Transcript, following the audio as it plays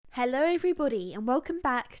Hello everybody and welcome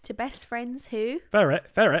back to Best Friends Who... Ferret,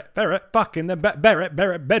 fuck in the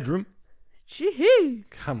Barrett bedroom. Choo-hoo!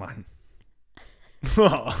 Come on.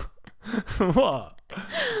 What? What?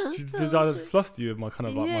 Did I just fluster you with my kind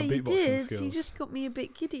of like my beatboxing skills? You just got me a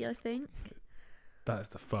bit giddy, I think. That is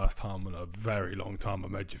the first time in a very long time I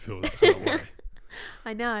made you feel that kind of way.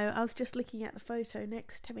 I know, I was just looking at the photo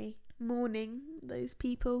next to me, mourning those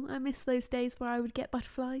people. I miss those days where I would get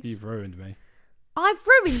butterflies. You've ruined me. I've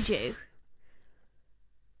ruined you?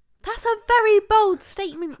 That's a very bold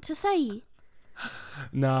statement to say.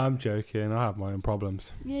 No, I'm joking. I have my own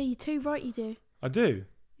problems. Yeah, you're too right you do. I do.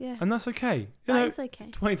 Yeah. And that's okay. It's okay.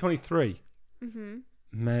 2023. Mm-hmm.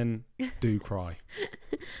 Men do cry.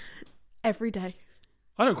 Every day.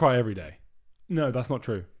 I don't cry every day. No, that's not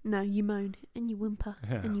true. No, you moan and you whimper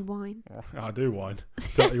and you whine. I do whine.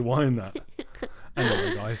 Dirty whine that.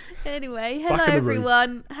 Anyway, guys. Anyway, hello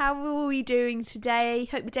everyone. How are we doing today?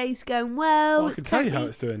 Hope the day's going well. I can tell you how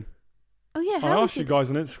it's doing. Oh yeah, I asked you guys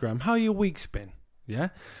on Instagram, how your week's been? Yeah?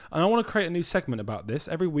 And I want to create a new segment about this.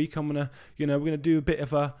 Every week I'm going to, we're going to do a bit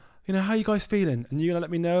of a, how you guys feeling? And you're going to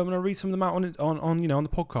let me know. I'm going to read some of them out on the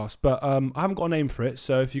podcast. But I haven't got a name for it.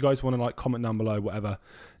 So if you guys want to comment down below whatever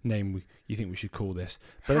name you think we should call this.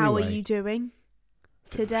 But how anyway, are you doing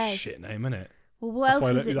today? Shit name, innit? Well, what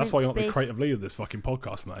else is it That's why you're not the creative lead of this fucking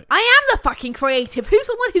podcast, mate. I am the fucking creative. Who's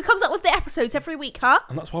the one who comes up with the episodes every week, huh?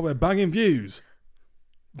 And that's why we're banging views.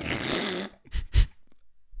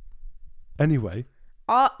 Anyway.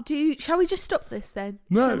 Shall we just stop this then?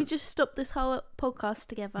 No. Shall we just stop this whole podcast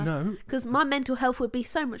together? No. Because my mental health would be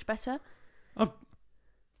so much better.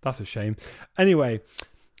 That's a shame. Anyway,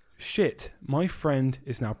 shit. My friend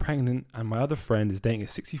is now pregnant and my other friend is dating a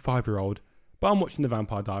 65-year-old. But I'm watching The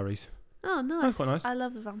Vampire Diaries. Oh, nice. That's quite nice. I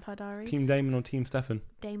love The Vampire Diaries. Team Damon or Team Stefan?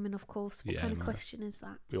 Damon, of course. What kind of question is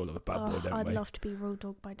that? We all love a bad boy, don't I'd we? love to be Raw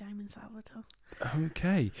Dog by Damon Salvatore.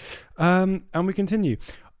 Okay. And we continue.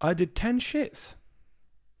 I did 10 shits.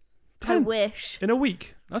 10 I wish. in a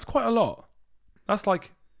week. That's quite a lot. That's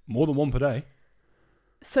like more than one per day.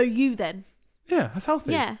 So you then? Yeah, that's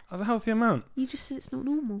healthy. Yeah. That's a healthy amount. You just said it's not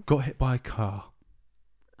normal. Got hit by a car.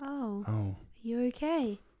 Oh. Oh. You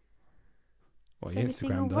okay? Well, Is he everything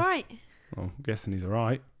Instagrammed all us. right? Well, I'm guessing he's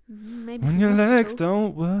alright. Maybe When from your hospital. legs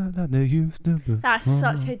don't work like they used to. That's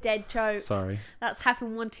such a dead joke. Sorry. That's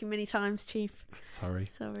happened one too many times, Chief.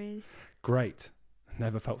 Sorry. Great.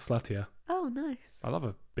 Never felt sluttier. Oh, nice. I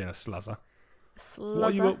love being a sluzzer.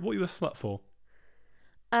 Sluzzer. What are you a slut for?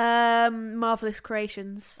 Marvelous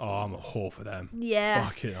Creations. Oh, I'm a whore for them. Yeah.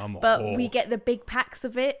 Fucking, I'm a whore. But we get the big packs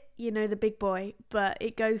of it, the big boy. But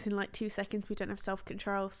it goes in like 2 seconds. We don't have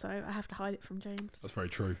self-control, so I have to hide it from James. That's very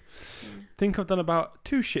true. Yeah. Think I've done about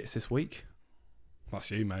 2 shits this week. That's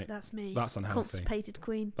you, mate. That's me. That's unhealthy. Constipated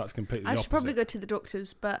queen. That's completely I the should opposite. probably go to the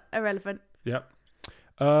doctors, but irrelevant. Yep.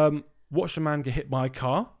 Watched a man get hit by a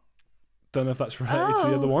car. Don't know if that's related to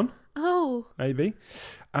the other one. Oh. Maybe.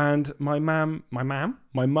 And my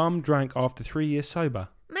mum drank after 3 years sober.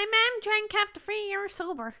 My mum drank after 3 years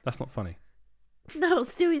sober. That's not funny. No, I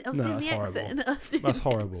was doing the that's accent. That's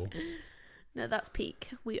horrible. No, that's peak.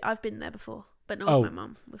 I've been there before, but not with my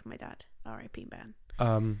mum, with my dad. R.I.P.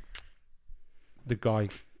 man. The guy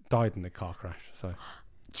died in the car crash. So.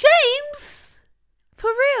 James, for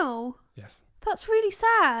real? Yes. That's really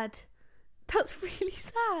sad. That's really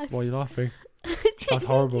sad. Why are you laughing? That's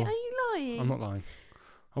horrible. Are you lying? I'm not lying.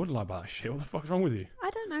 I wouldn't lie about that shit. What the fuck's wrong with you? I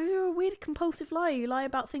don't know. You're a weird compulsive liar. You lie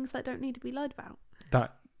about things that don't need to be lied about.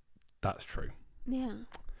 That's true. Yeah.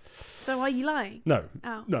 So are you lying? No.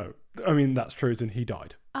 Oh. No. I mean, that's true as in he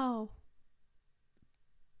died. Oh.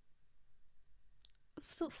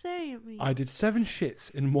 Stop staring at me. I did 7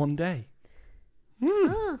 shits in one day.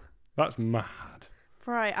 That's mad.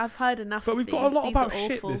 Right, I've heard enough But of we've these. got a lot These about are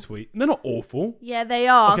shit awful. this week. They're not awful. Yeah, they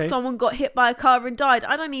are. Okay. Someone got hit by a car and died.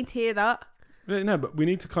 I don't need to hear that. No, but we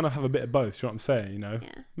need to kind of have a bit of both. You know what I'm saying? Yeah.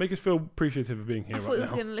 Make us feel appreciative of being here I right thought it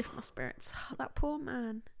was now. going to lift my spirits. That poor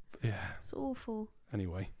man. Yeah. It's awful.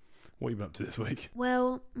 Anyway, what have you been up to this week?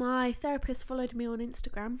 Well, my therapist followed me on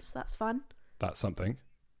Instagram, so that's fun. That's something.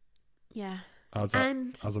 Yeah. How's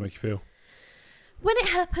that make you feel? When it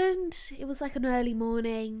happened, it was like an early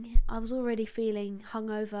morning. I was already feeling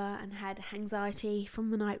hungover and had anxiety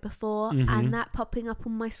from the night before. Mm-hmm. And that popping up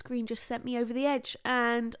on my screen just sent me over the edge.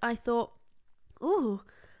 And I thought, oh,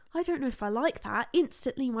 I don't know if I like that.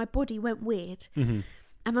 Instantly, my body went weird. Mm-hmm.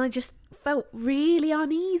 And I just felt really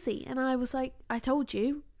uneasy. And I was like, I told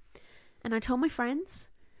you. And I told my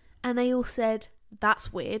friends. And they all said,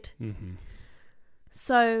 that's weird. Mm-hmm.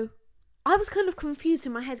 So I was kind of confused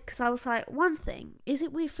in my head because I was like, one thing, is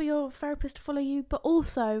it weird for your therapist to follow you? But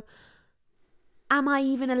also, am I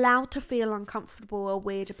even allowed to feel uncomfortable or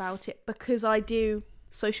weird about it because I do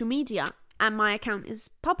social media and my account is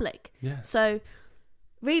public? Yeah. So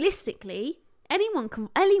realistically, anyone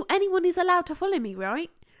is allowed to follow me,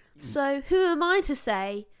 right? So who am I to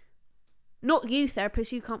say, not you,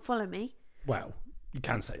 therapist, you can't follow me? Well, you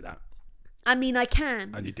can say that. I mean, I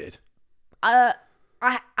can. And you did. I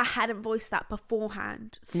hadn't voiced that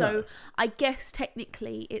beforehand, so No. I guess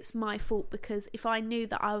technically it's my fault, because if I knew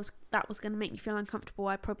that that was going to make me feel uncomfortable,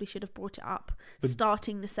 I probably should have brought it up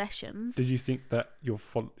starting the sessions. Did you think that your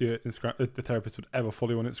Instagram, the therapist would ever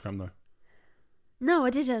follow you on Instagram though? No, I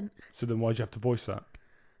didn't. So then why'd you have to voice that?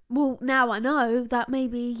 Well, now I know that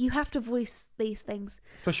maybe you have to voice these things.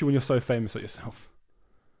 Especially when you're so famous at yourself.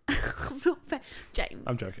 I'm not James.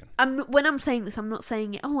 I'm joking. When I'm saying this, I'm not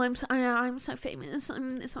saying it. Oh, I'm so famous.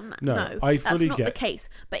 I'm that. No, I fully that's not get the case.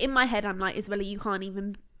 But in my head, I'm like, Isabella, you can't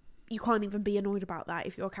even be annoyed about that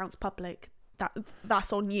if your account's public.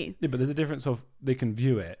 That's on you. Yeah, but there's a difference of they can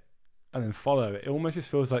view it and then follow it. It almost just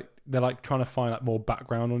feels like they're like trying to find like more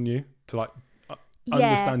background on you to like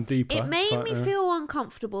understand deeper. It made me feel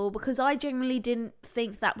uncomfortable because I generally didn't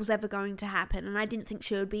think that was ever going to happen, and I didn't think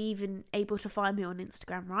she would be even able to find me on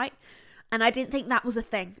Instagram, right? And I didn't think that was a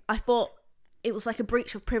thing. I thought it was like a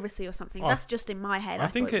breach of privacy or something. That's just in my head. I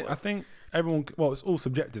think everyone. Well, it's all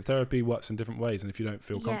subjective. Therapy works in different ways, and if you don't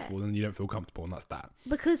feel comfortable, then you don't feel comfortable, and that's that.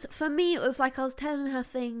 Because for me, it was like I was telling her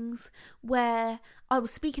things where I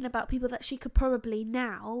was speaking about people that she could probably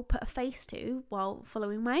now put a face to while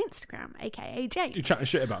following my Instagram, aka James. You're chatting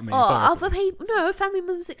shit about me. Or other people, no, family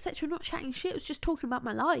members, etc. Not chatting shit. It was just talking about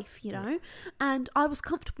my life, you know. And I was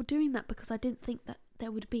comfortable doing that because I didn't think that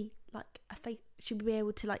there would be like a face. She would be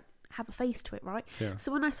able to like have a face to it, right? Yeah.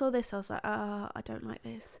 So when I saw this, I was like, I don't like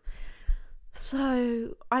this.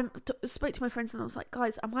 So I spoke to my friends and I was like,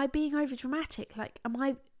 guys, am I being over dramatic? Like, am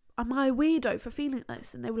I a weirdo for feeling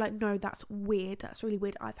this? And they were like, no, that's weird. That's really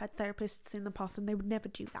weird. I've had therapists in the past and they would never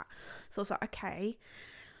do that. So I was like, okay,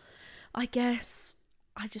 I guess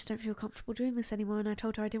I just don't feel comfortable doing this anymore. And I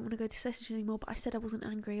told her I didn't want to go to sessions anymore, but I said I wasn't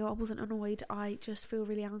angry or I wasn't annoyed. I just feel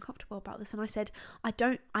really uncomfortable about this. And I said,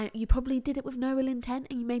 you probably did it with no ill intent,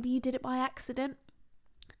 and maybe you did it by accident.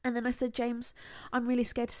 And then I said, James, I'm really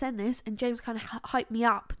scared to send this. And James kind of hyped me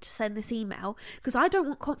up to send this email because I don't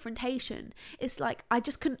want confrontation. It's like I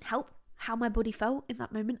just couldn't help how my body felt in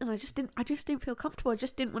that moment, and I just didn't feel comfortable. I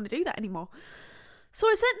just didn't want to do that anymore. So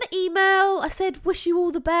I sent the email. I said, wish you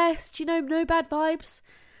all the best, no bad vibes.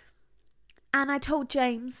 And I told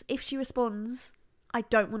James, if she responds, I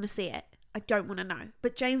don't want to see it. I don't want to know.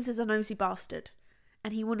 But James is a nosy bastard,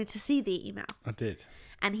 and he wanted to see the email. I did.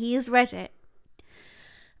 And he has read it.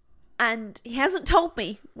 And he hasn't told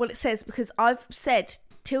me what it says because I've said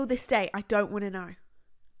till this day, I don't want to know.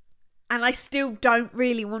 And I still don't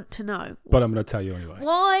really want to know. But I'm going to tell you anyway.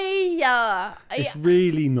 Why? It's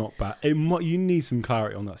really not bad. You need some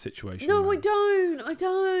clarity on that situation. No, man. I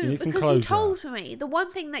don't. You need some because closure. you told me. The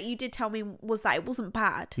one thing that you did tell me was that it wasn't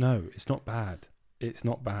bad. No, it's not bad. It's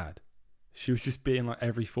not bad. She was just being like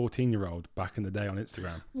every 14-year-old back in the day on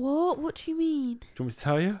Instagram. What? What do you mean? Do you want me to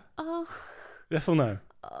tell you? Yes or no?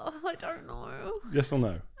 I don't know. Yes or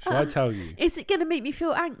no? Shall I tell you? Is it going to make me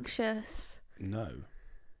feel anxious? No.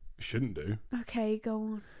 It shouldn't do. Okay, go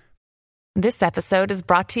on. This episode is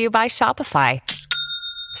brought to you by Shopify.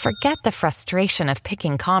 Forget the frustration of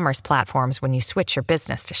picking commerce platforms when you switch your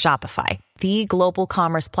business to Shopify, the global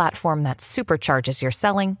commerce platform that supercharges your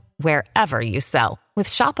selling wherever you sell. With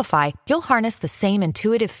Shopify, you'll harness the same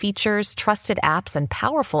intuitive features, trusted apps, and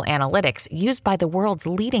powerful analytics used by the world's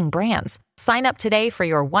leading brands. Sign up today for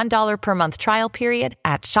your $1 per month trial period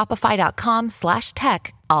at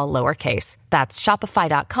shopify.com/tech, all lowercase. That's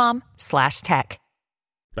shopify.com/tech.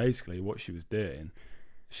 Basically, what she was doing,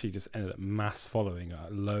 she just ended up mass following a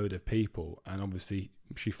load of people, and obviously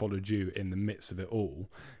she followed you in the midst of it all,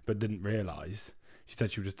 but didn't realise. She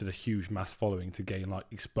said she just did a huge mass following to gain like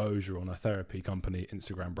exposure on a therapy company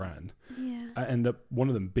Instagram brand. Yeah. And ended up one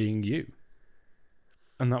of them being you.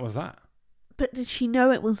 And that was that. But did she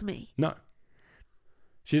know it was me? No.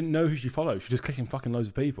 She didn't know who she followed. She was just clicking fucking loads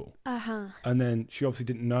of people. And then she obviously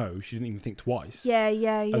didn't know. She didn't even think twice. Yeah.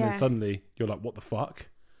 And then suddenly you're like, what the fuck?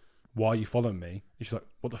 Why are you following me? And she's like,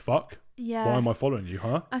 what the fuck? Yeah. Why am I following you,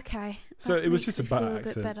 huh? Okay. So it was just a bad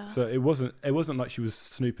accident. So it wasn't like she was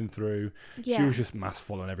snooping through. Yeah. She was just mass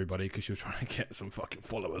following everybody because she was trying to get some fucking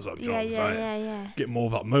followers up. Yeah. Get more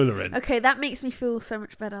of that moolah in. Okay, that makes me feel so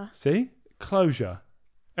much better. See? Closure.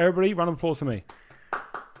 Everybody, round of applause for me.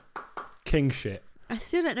 King shit. I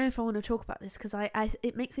still don't know if I want to talk about this because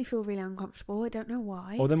it makes me feel really uncomfortable. I don't know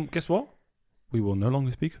why. Well, then guess what? We will no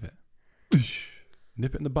longer speak of it.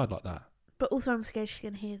 Nip it in the bud like that. But also I'm scared she's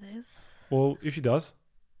going to hear this. Well, if she does,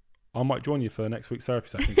 I might join you for next week's therapy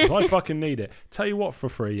session because I fucking need it. Tell you what, for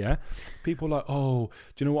free, yeah? People are like, oh,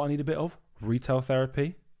 do you know what I need a bit of? Retail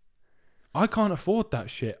therapy. I can't afford that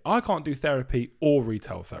shit. I can't do therapy or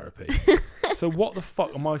retail therapy. So what the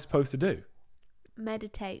fuck am I supposed to do?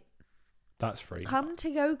 Meditate. That's free. Come to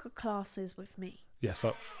yoga classes with me. Yeah,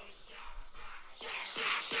 so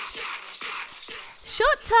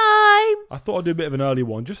Shot time! I thought I'd do a bit of an early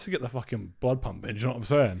one just to get the fucking blood pumping. Do you know what I'm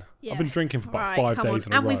saying? Yeah. I've been drinking for about 5 come days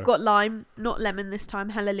on. in a And row. we've got lime, not lemon this time.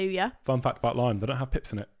 Hallelujah. Fun fact about lime, they don't have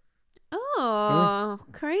pips in it. Oh,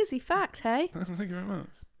 crazy fact, hey? Thank you very much.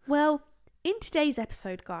 Well, in today's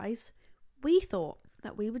episode, guys, we thought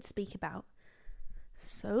that we would speak about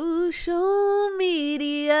social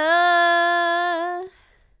media.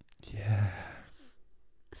 Yeah.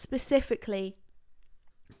 Specifically,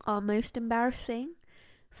 our most embarrassing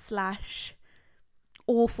 /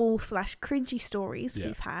 awful / cringy stories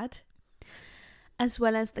we've had, as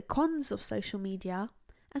well as the cons of social media,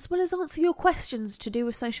 as well as answer your questions to do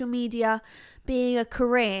with social media being a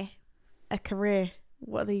career. A career.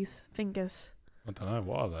 What are these fingers? I don't know.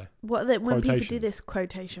 What are they? What are they, when people do Quotations. this,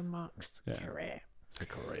 quotation marks. Yeah. Career. It's a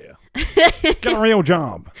career. Get a real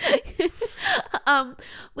job.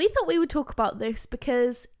 We thought we would talk about this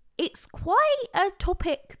because it's quite a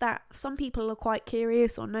topic that some people are quite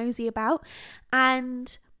curious or nosy about,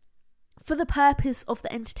 and for the purpose of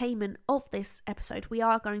the entertainment of this episode, we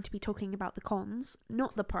are going to be talking about the cons,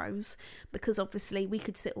 not the pros, because obviously we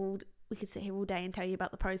could sit here all day and tell you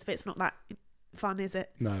about the pros, but it's not that fun, is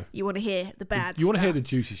it? No. You want to hear the bad You want to stuff. hear the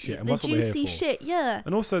juicy shit, and The that's what we're here juicy for. shit, yeah.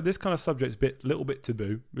 And also, this kind of subject's little bit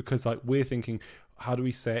taboo because, like, we're thinking, how do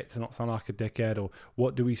we say it to not sound like a dickhead, or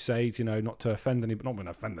what do we say, not to offend anybody, not going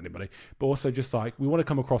to offend anybody, but also just like we want to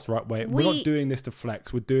come across the right way. We're not doing this to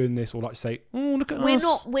flex. We're doing this or like say, oh, look at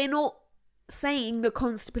us. We're not saying the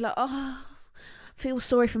cons to be like, oh, feel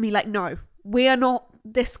sorry for me. Like, no, we are not.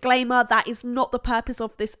 Disclaimer, that is not the purpose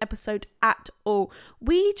of this episode at all.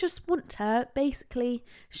 We just want to basically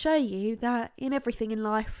show you that in everything in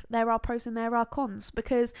life there are pros and there are cons,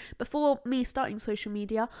 because before me starting social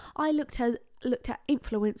media I looked at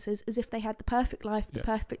influencers as if they had the perfect life, the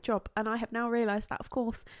perfect job, and I have now realised that of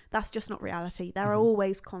course that's just not reality. There are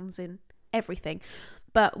always cons in everything,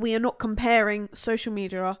 but we are not comparing social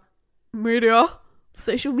media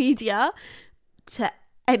to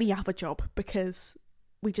any other job, because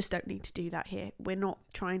we just don't need to do that here. We're not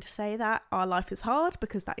trying to say that our life is hard,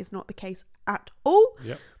 because that is not the case at all.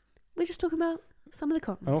 Yep. We're just talking about some of the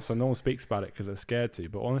cons. And also, no one speaks about it because they're scared to.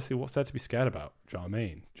 But honestly, what's there to be scared about? Do you know what I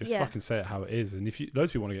mean? Just fucking say it how it is. And if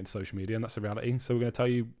loads of people want to get into social media, and that's the reality, so we're going to tell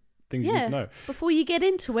you things you need to know. Before you get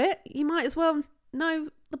into it, you might as well know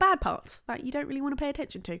the bad parts that you don't really want to pay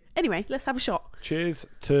attention to. Anyway, let's have a shot. Cheers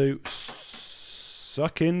to sucking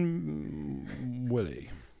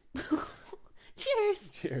Willy. Cheers.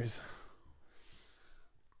 Cheers.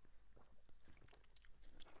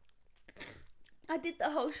 I did the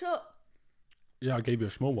whole shot. Yeah, I gave you a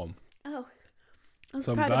small one. Oh, I was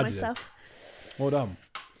So I'm proud glad of you did. myself. Well done.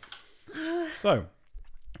 So,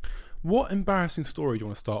 what embarrassing story do you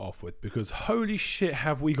want to start off with? Because holy shit,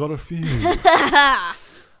 have we got a few. I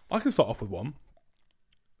can start off with one,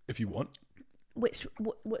 if you want. What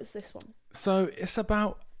is this one? So, it's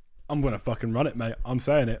about... I'm going to fucking run it, mate. I'm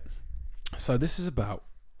saying it. So, this is about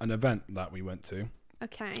an event that we went to.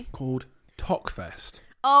 Okay. Called Talkfest.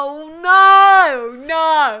 Oh,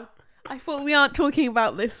 no! I thought we aren't talking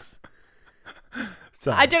about this.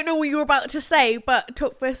 So, I don't know what you were about to say, but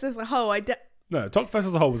Talkfest as a whole, No, Talkfest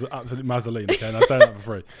as a whole was absolute mazzoline, okay? And I'll tell you that for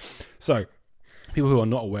free. So, people who are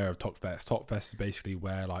not aware of Talkfest is basically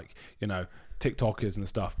where, like, TikTokers and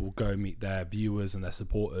stuff will go meet their viewers and their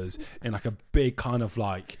supporters in, like, a big kind of,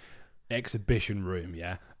 like, exhibition room,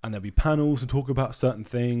 yeah? And there'll be panels to talk about certain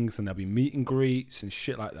things, and there'll be meet and greets and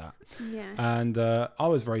shit like that. Yeah. And I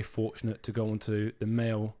was very fortunate to go onto the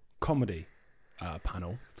male comedy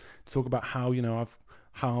panel to talk about how,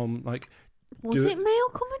 I'm like... Was it male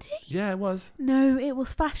comedy? Yeah, it was. No, it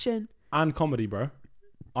was fashion. And comedy, bro.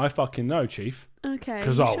 I fucking know, Chief. Okay.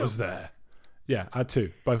 Because I was there. Yeah, I had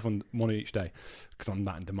two. Both on one each day. Because I'm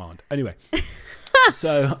that in demand. Anyway.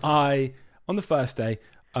 So on the first day,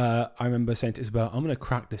 I remember saying to Isabel, I'm going to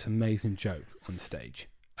crack this amazing joke on stage.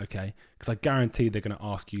 Okay? Because I guarantee they're going to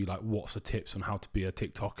ask you, like, what's the tips on how to be a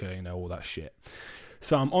TikToker, all that shit.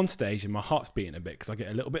 So I'm on stage and my heart's beating a bit because I get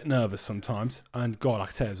a little bit nervous sometimes. And God, I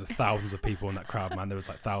can tell you, there was thousands of people in that crowd, man. There was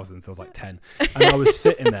like thousands. There was like 10. And I was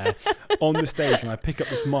sitting there on the stage and I pick up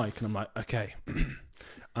this mic and I'm like, okay.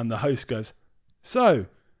 And the host goes, so,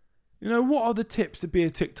 You know, what are the tips to be a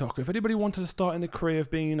TikToker? If anybody wanted to start in the career of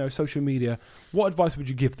being, you know, social media, what advice would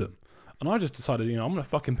you give them? And I just decided, you know, I'm going to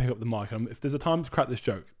fucking pick up the mic. And if there's a time to crack this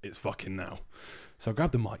joke, it's fucking now. So I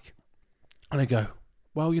grab the mic and I go,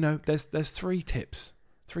 well, you know, there's 3 tips,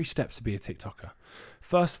 3 steps to be a TikToker.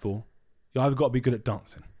 First of all, you either got to be good at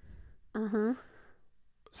dancing.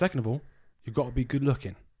 Second of all, you've got to be good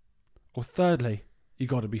looking. Or thirdly, you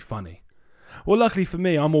got to be funny. Well, luckily for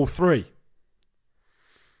me, I'm all 3.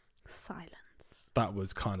 Silence. That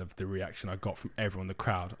was kind of the reaction I got from everyone in the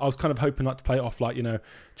crowd. I was kind of hoping not to play it off like, you know,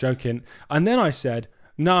 joking. And then I said,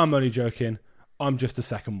 no, I'm only joking. I'm just the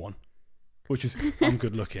second one. Which is, I'm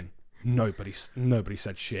good looking. Nobody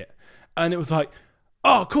said shit. And it was like,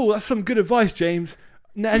 oh, cool. That's some good advice, James.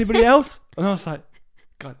 Anybody else? And I was like,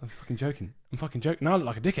 God, I'm fucking joking. Now I look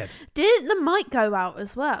like a dickhead. Did the mic go out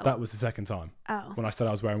as well? That was the second time. Oh. When I said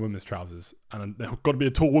I was wearing women's trousers. And they've got to be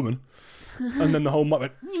a tall woman. And then the whole mic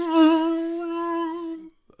went...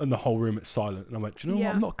 And the whole room is silent. And I went, do you know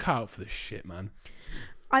what? I'm not cut out for this shit, man.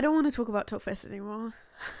 I don't want to talk about Talkfest anymore.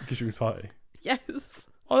 It gives you anxiety. Yes.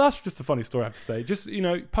 Oh, that's just a funny story I have to say. Just, you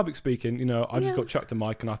know, public speaking, you know, I just got chucked a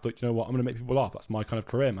mic and I thought, you know what, I'm going to make people laugh. That's my kind of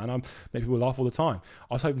career, man. I'm make people laugh all the time.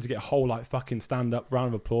 I was hoping to get a whole, like, fucking stand-up round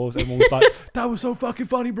of applause. Everyone was like, that was so fucking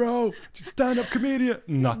funny, bro. Just stand-up comedian.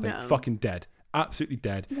 Nothing. No. Fucking dead. Absolutely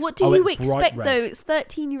dead. What do you expect, though? It's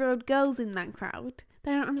 13-year-old girls in that crowd.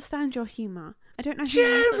 They don't understand your humour. I don't know.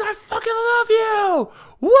 James, I fucking love you.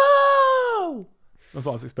 Whoa! That's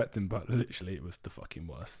what I was expecting, but literally it was the fucking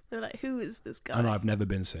worst. They're like, who is this guy? And I've never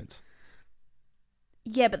been since.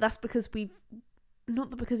 Yeah, but that's because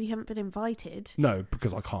because you haven't been invited. No,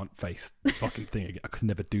 because I can't face the fucking thing again. I could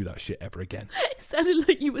never do that shit ever again. It sounded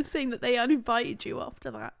like you were saying that they uninvited you after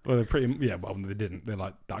that. Well, well, they didn't. They're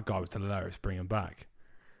like, that guy was hilarious, bring him back.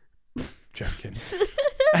 Joking.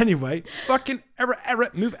 Anyway, fucking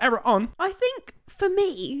move on. I think, for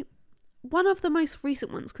me, one of the most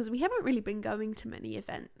recent ones, because we haven't really been going to many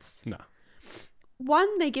events. No.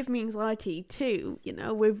 1, they give me anxiety. 2, you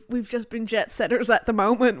know, we've just been jet setters at the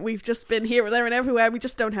moment. We've just been here, there and everywhere. We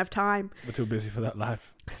just don't have time. We're too busy for that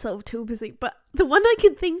life. So too busy. But the one I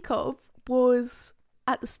could think of was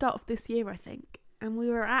at the start of this year, I think. And we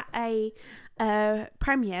were at a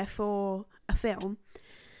premiere for a film.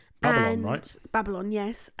 Babylon, right? Babylon,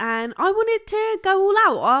 yes. And I wanted to go all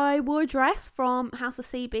out. I wore a dress from House of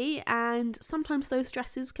CB, and sometimes those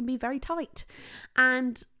dresses can be very tight.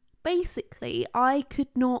 And basically, I could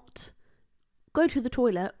not go to the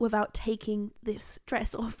toilet without taking this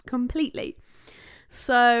dress off completely.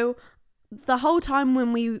 So the whole time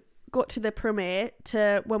when we got to the premiere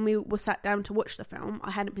to when we were sat down to watch the film,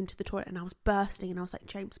 I hadn't been to the toilet and I was bursting and I was like,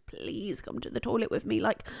 James, please come to the toilet with me.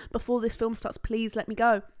 Like, before this film starts, please let me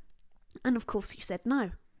go. And of course you said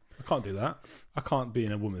no. I can't do that. I can't be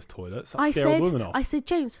in a woman's toilet. So I scare a woman off. I said,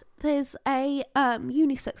 James, there's a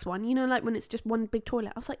unisex one. You know, like when it's just one big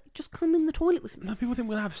toilet. I was like, just come in the toilet with me. No, people think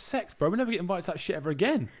we're going to have sex, bro. We never get invited to that shit ever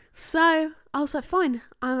again. So I was like, fine.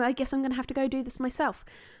 I guess I'm going to have to go do this myself.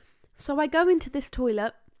 So I go into this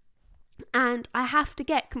toilet and I have to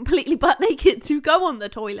get completely butt naked to go on the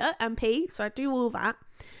toilet and pee. So I do all that.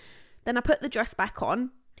 Then I put the dress back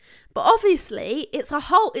on. But obviously, it's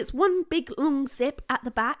one big long zip at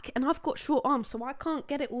the back, and I've got short arms, so I can't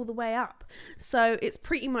get it all the way up. So it's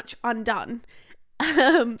pretty much undone.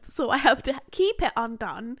 So I have to keep it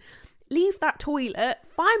undone, leave that toilet,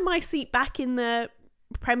 find my seat back in the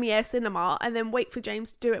premiere cinema, and then wait for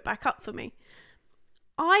James to do it back up for me.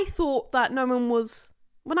 I thought that no one was...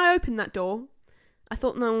 When I opened that door, I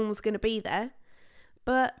thought no one was going to be there.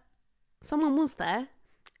 But someone was there,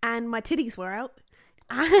 and my titties were out.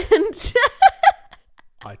 And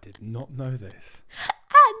I did not know this.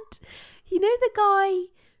 And you know the guy,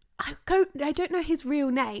 I don't know his real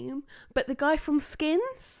name, but the guy from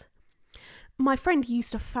Skins, my friend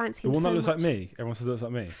used to fancy him so much. The one that looks like me. Everyone says it looks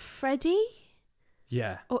like me. Freddie?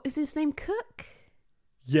 Yeah. Or is his name Cook?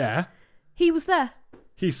 Yeah. He was there.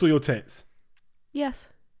 He saw your tits. Yes.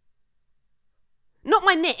 Not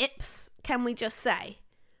my nips, can we just say?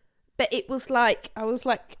 But it was like, I was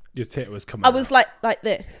like... Your tit was coming out. I was like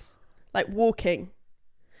this, like walking.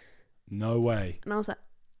 No way. And I was like...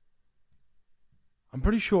 I'm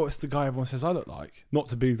pretty sure it's the guy everyone says I look like. Not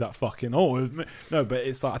to be that fucking... Oh, it was me. No, but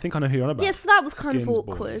it's like, I think I know who you're on about. Yes, that was kind of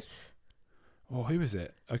awkward. Boys. Oh, who is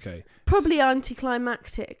it? Okay. Probably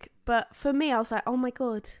anticlimactic. But for me, I was like, oh my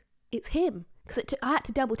God, it's him. Because I had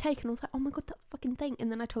to double take and I was like, oh my God, that's fucking thing.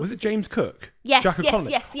 And then I told Was it James Cook? Yes,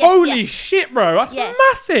 yes. Holy shit, bro. That's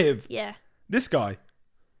massive. Yeah. This guy.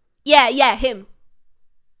 Yeah, him.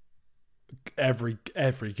 Every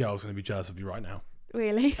girl's going to be jealous of you right now.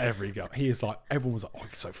 Really? Every guy. He is like, everyone was like, oh,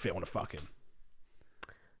 he's so fit, I want to fuck him.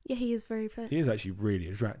 Yeah, he is very fit. He is actually really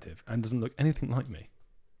attractive and doesn't look anything like me.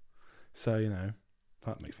 So, you know,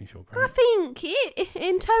 that makes me feel great. I think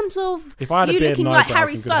in terms of if I had you a beard looking and like eyebrows Harry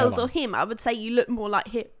and good Styles or hairline- him, I would say you look more like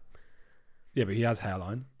him. Yeah, but he has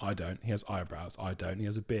hairline. I don't. He has eyebrows. I don't. He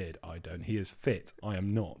has a beard. I don't. He is fit. I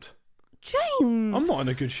am not. James, I'm not in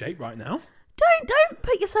a good shape right now. Don't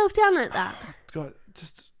put yourself down like that. God,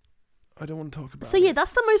 I don't want to talk about So it. yeah,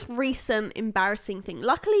 that's the most recent embarrassing thing.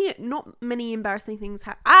 Luckily, not many embarrassing things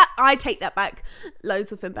happen. I take that back.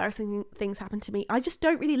 Loads of embarrassing things happen to me. I just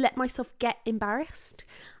don't really let myself get embarrassed.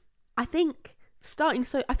 I think I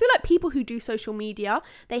feel like people who do social media,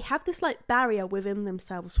 they have this like barrier within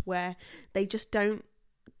themselves where they just don't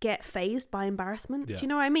get phased by embarrassment. Yeah. Do you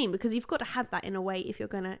know what I mean? Because you've got to have that in a way if you're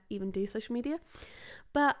going to even do social media.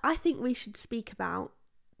 But I think we should speak about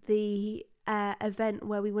the event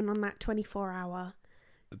where we went on that 24-hour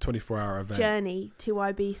 24-hour event. journey to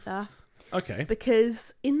Ibiza. Okay.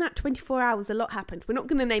 Because in that 24 hours, a lot happened. We're not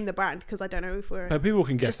going to name the brand because I don't know if we're... But people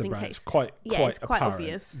can guess just the in brand. case. It's quite It's quite apparent,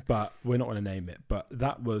 obvious. But we're not going to name it. But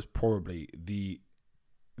that was probably the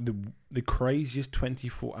craziest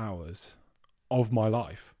 24 hours of my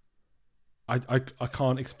life. I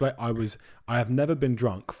can't explain. I have never been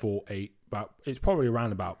drunk for it's probably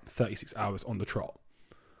around about 36 hours on the trot.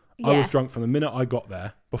 Yeah. I was drunk from the minute I got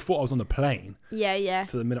there, before I was on the plane, Yeah.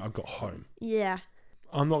 to the minute I got home. Yeah.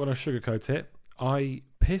 I'm not going to sugarcoat it. I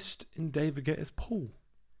pissed in David Guetta's pool.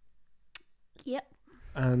 Yep.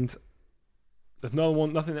 And there's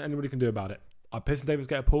nothing that anybody can do about it. I pissed in David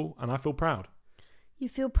Guetta's pool and I feel proud. You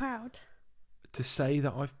feel proud? To say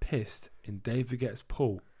that I've pissed in David Guetta's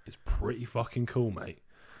pool is pretty fucking cool, mate.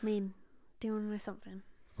 I mean, do you want to know something?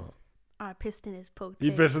 What? I pissed in his pool too.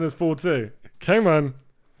 You pissed in his pool too? Come on.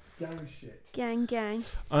 Gang shit. Gang.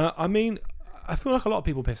 I mean, I feel like a lot of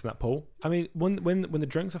people piss in that pool. I mean, when the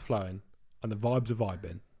drinks are flowing and the vibes are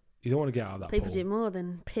vibing, you don't want to get out of that People pool. do more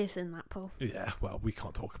than piss in that pool. Yeah, well, we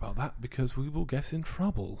can't talk about that because we will get in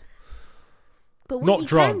trouble. But what Not you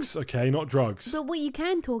drugs, okay? Not drugs. But what you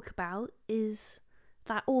can talk about is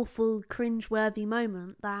that awful, cringe-worthy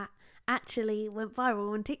moment that actually went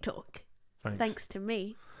viral on TikTok. Thanks to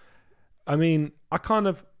me. I mean, I kind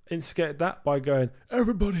of instigated that by going,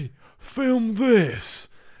 everybody, film this.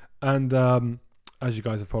 And as you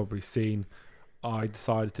guys have probably seen, I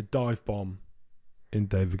decided to dive bomb in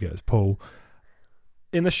David Guetta's pool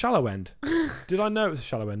in the shallow end. Did I know it was a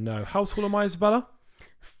shallow end? No. How tall am I, Isabella?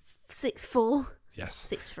 6'4".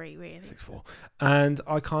 Yes. 6'3", really. 6'4". And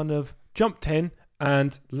I kind of jumped in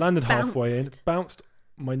and landed halfway in, bounced.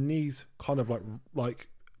 My knees kind of like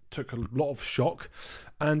took a lot of shock.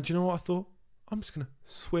 And do you know what I thought? I'm just going to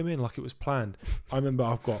swim in like it was planned. I remember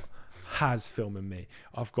I've got Haz filming me.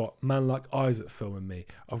 I've got Man Like Isaac filming me.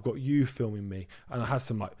 I've got you filming me. And I had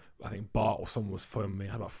some I think Bart or someone was filming me.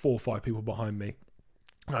 I had 4 or 5 people behind me.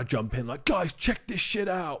 And I jump in like, guys, check this shit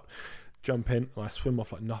out. Jump in and I swim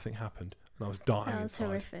off like nothing happened. And I was dying That was inside.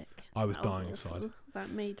 horrific. I was That dying awful. inside. That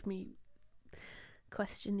made me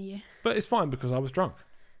question you. But it's fine because I was drunk.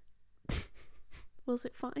 Was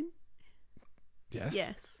it fine? Yes.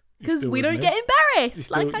 Yes. You Because still we with don't me? get embarrassed,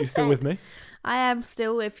 You like I you said. still with me? I am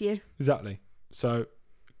still with you, Exactly. So,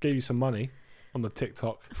 gave you some money on the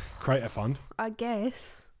TikTok Creator Fund, I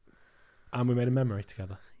guess. and we made a memory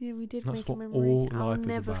together. Yeah, we did That's make a what memory. all I'll life is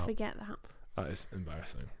never about. forget that. That is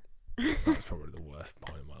embarrassing. That's probably the worst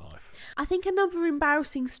part of my life. I think another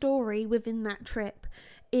embarrassing story within that trip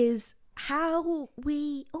is how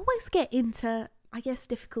we always get into, I guess,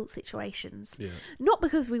 difficult situations. Yeah. Not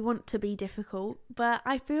because we want to be difficult, but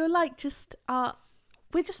I feel like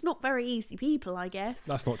we're just not very easy people, I guess.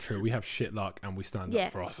 That's not true. We have shit luck and we stand Yeah.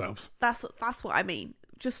 up for ourselves. That's what I mean.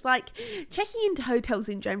 Just like checking into hotels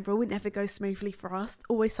in general, it never goes smoothly for us.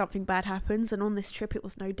 Always something bad happens, and on this trip it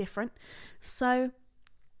was no different. So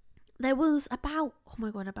there was about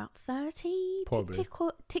 30 Probably.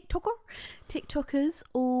 TikTokers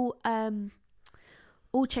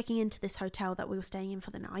all checking into this hotel that we were staying in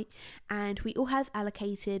for the night, and we all have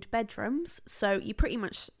allocated bedrooms. So you pretty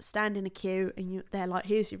much stand in a queue and they're like,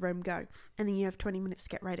 here's your room, go, and then you have 20 minutes to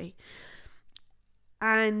get ready.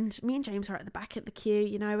 And me and James are at the back of the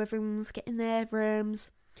queue, everyone's getting their rooms.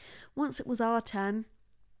 Once it was our turn,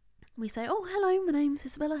 we say, oh, hello, my name's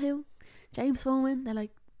Isabella Hill, James Foreman. They're like,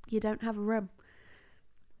 you don't have a room.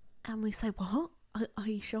 And we say, what? Are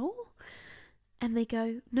you sure? And they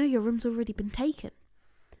go, no, your room's already been taken.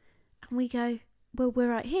 And we go, well, we're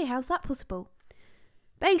right here. How's that possible?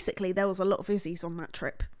 Basically, there was a lot of Izzies on that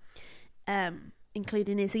trip,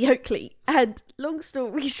 including Izzy Oakley. And long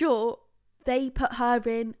story short, they put her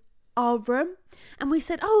in our room, and we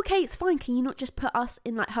said, oh, okay, it's fine, can you not just put us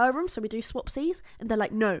in like her room so we do swapsies? And they're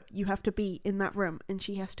like, no, you have to be in that room, and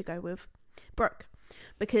she has to go with Brooke,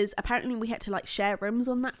 because apparently we had to like share rooms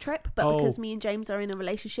on that trip, but because me and James are in a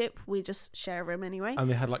relationship, we just share a room anyway. And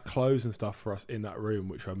they had like clothes and stuff for us in that room,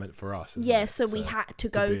 which were meant for us. Yeah, so we had to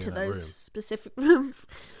go to those specific rooms.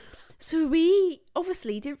 So we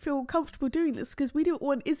obviously didn't feel comfortable doing this because we didn't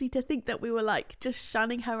want Izzy to think that we were like just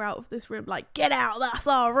shunning her out of this room, like, get out, that's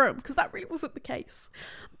our room, because that really wasn't the case.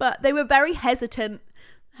 But they were very hesitant,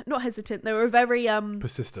 they were very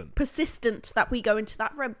persistent that we go into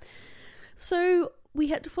that room. So we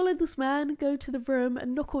had to follow this man, go to the room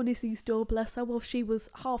and knock on Izzy's door, bless her, while she was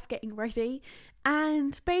half getting ready,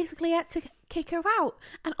 and basically had to kick her out.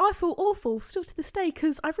 And I feel awful still to this day,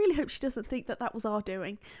 because I really hope she doesn't think that that was our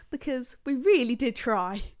doing, because we really did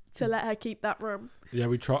try to let her keep that room. Yeah,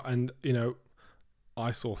 we tried, and you know,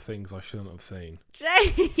 I saw things I shouldn't have seen.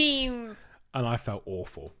 James! And I felt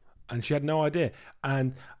awful, and she had no idea.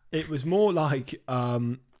 And it was more like she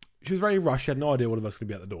was very rushed. She had no idea one of us was going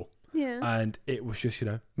to be at the door. Yeah. And it was just, you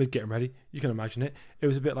know, mid getting ready. You can imagine it. It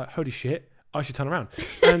was a bit like, holy shit, I should turn around.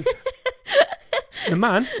 And the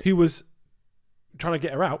man who was trying to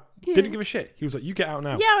get her out didn't give a shit. He was like, you get out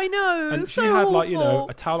now. Yeah, I know. And she so had awful. like, you know,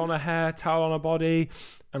 a towel on her hair, towel on her body,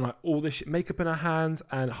 and like all this shit, makeup in her hands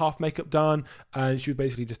and half makeup done. And she was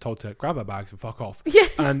basically just told to grab her bags and fuck off. Yeah.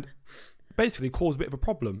 And basically caused a bit of a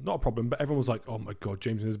problem. Not a problem, but everyone was like, oh my God,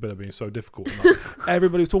 James and Isabella being so difficult. And like,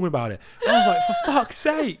 everybody was talking about it. And I was like, for fuck's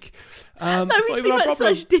sake. No, we seem like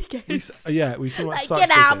such dickheads. We seem like, get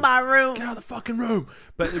out of my room. Get out of the fucking room.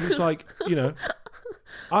 But it was like, you know,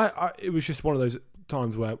 it was just one of those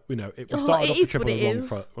times where, you know, we started off the trip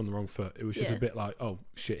on the wrong foot. It was just a bit like, oh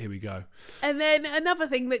shit, here we go. And then another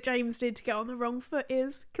thing that James did to get on the wrong foot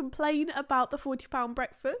is complain about the £40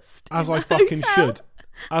 breakfast. As I fucking should.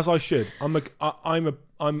 As I should.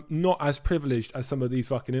 I'm not as privileged as some of these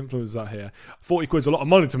fucking influencers out here. 40 quid's a lot of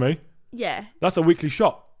money to me. Yeah. That's a weekly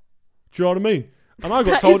shop. Do you know what I mean? And I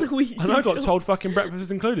got told fucking breakfast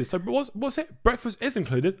is included. So what's it? Breakfast is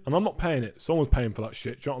included and I'm not paying it. Someone's paying for that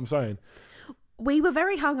shit. Do you know what I'm saying? We were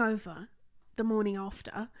very hungover the morning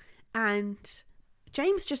after, and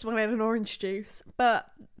James just wanted an orange juice, but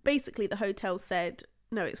basically the hotel said,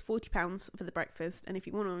 no, it's £40 for the breakfast, and if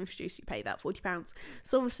you want orange juice, you pay that £40.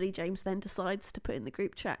 So obviously James then decides to put in the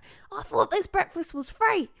group chat, I thought this breakfast was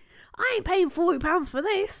free. I ain't paying £40 for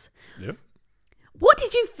this. Yep. What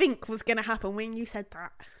did you think was going to happen when you said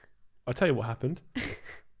that? I'll tell you what happened.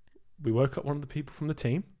 We woke up one of the people from the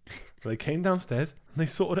team. They came downstairs and they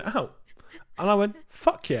sorted it out. And I went,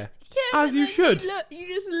 fuck yeah. As you should. You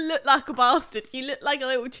just look like a bastard. You look like a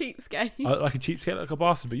little cheapskate. I look like a cheapskate, like a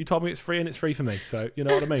bastard. But you told me it's free and it's free for me. So you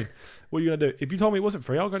know what I mean. What are you going to do? If you told me it wasn't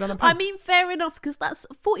free, I'll go down and pay. I mean, fair enough, because that's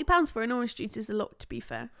 £40 for an orange juice is a lot, to be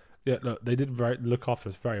fair. Yeah, look, they did look after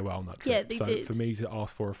us very well on that trip. Yeah, they did. For me to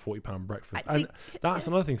ask for a £40 breakfast. That's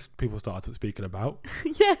another thing people started speaking about.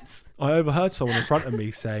 Yes. I overheard someone in front of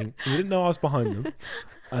me saying, you didn't know I was behind them.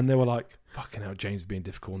 And they were like, fucking hell, James is being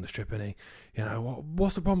difficult on this trip, isn't he? You know,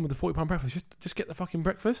 what's the problem with the £40 breakfast? Just get the fucking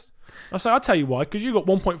breakfast. I say, I'll tell you why, because you got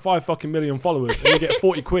 1.5 fucking million followers and you get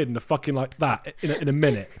 40 quid and a fucking like that in a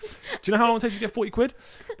minute. Do you know how long it takes you to get 40 quid?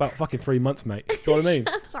 About fucking 3 months, mate. Do you know what I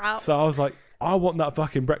mean? So I was like, I want that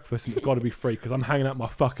fucking breakfast and it's got to be free because I'm hanging out my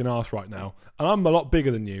fucking ass right now. And I'm a lot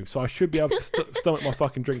bigger than you, so I should be able to stomach my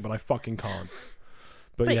fucking drink, but I fucking can't.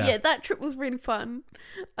 But yeah, that trip was really fun.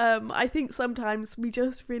 I think sometimes we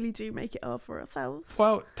just really do make it hard for ourselves.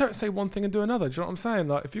 Well, don't say one thing and do another. Do you know what I'm saying?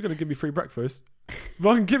 Like, if you're going to give me free breakfast,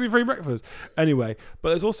 fucking give me free breakfast. Anyway, but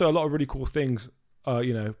there's also a lot of really cool things,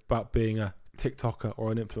 you know, about being a TikToker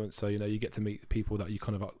or an influencer. You know, you get to meet people that you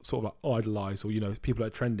kind of sort of like idolize, or, you know, people that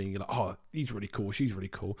are trending. You're like, oh, he's really cool, she's really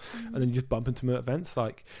cool. Mm-hmm. And then you just bump into them at events.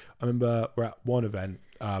 Like, I remember we're at one event,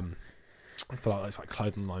 I feel like it's like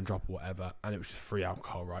clothing line drop or whatever, and it was just free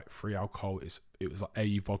alcohol, right? Free alcohol it was like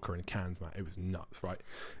AU vodka in cans, man. It was nuts, right?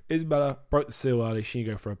 Isabella broke the seal early. She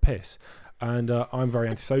can go for a piss, and I'm very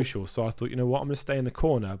antisocial, so I thought, you know what, I'm gonna stay in the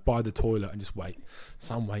corner by the toilet and just wait.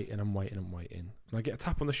 So I'm waiting, and I get a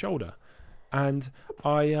tap on the shoulder, and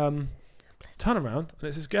I turn around, and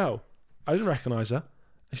it's this girl. I didn't recognise her,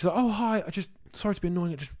 and she's like, "Oh hi, sorry to be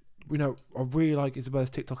annoying. You know, I really like Isabella's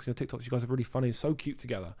TikToks. Your TikToks, you guys are really funny and so cute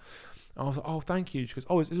together." I was like, oh, thank you. She goes,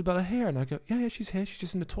 oh, is Isabella here? And I go, yeah, she's here. She's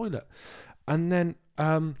just in the toilet. And then I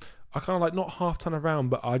kind of like not half turn around,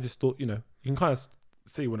 but I just thought, you know, you can kind of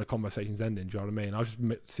see when a conversation's ending. Do you know what I mean? I was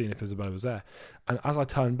just seeing if Isabella was there. And as I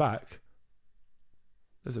turned back,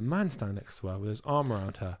 there's a man standing next to her with his arm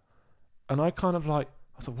around her. And I kind of like,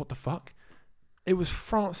 I was like, what the fuck? It was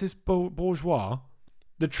Francis Bourgeois,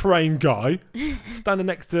 the train guy, standing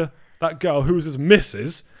next to that girl who was his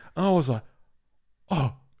missus. And I was like,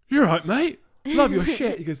 oh, you're right, mate. Love your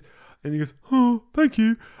shit. He goes, oh, thank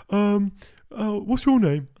you. What's your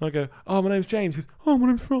name? And I go, oh, my name's James. He goes, oh, my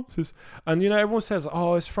name's Francis. And, everyone says,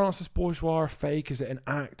 oh, is Francis Bourgeois a fake? Is it an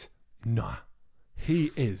act? Nah.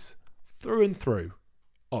 He is, through and through,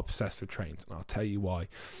 obsessed with trains. And I'll tell you why.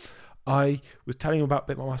 I was telling him about a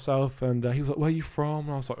bit about myself, and he was like, where are you from?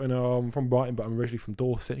 And I was like, I'm from Brighton, but I'm originally from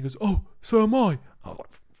Dorset. And he goes, oh, so am I. I was like,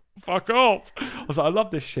 fuck off. I was like, I love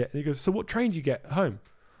this shit. And he goes, so what train do you get home?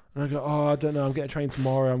 And I go, oh, I don't know. I'm getting a train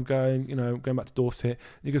tomorrow. I'm going, going back to Dorset. And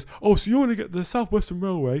he goes, oh, so you want to get the South Western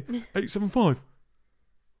Railway 875?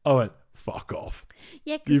 I went, fuck off.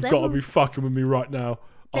 Yeah, you've got to be fucking with me right now.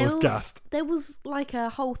 I was gassed. There was like a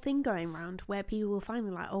whole thing going around where people were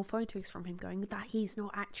finding like old photos from him going that he's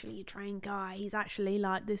not actually a train guy. He's actually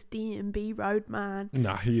like this D&B roadman.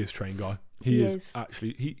 Nah, he is train guy. He is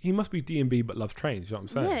actually, he must be D&B but loves trains, you know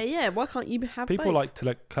what I'm saying? Yeah. Why can't you have people both? like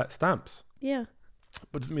to collect stamps. Yeah.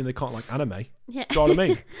 But doesn't mean they can't like anime. Yeah. Do you know what I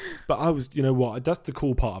mean? But I was, that's the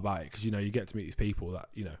cool part about it, because, you get to meet these people that,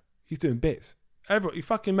 he's doing bits. He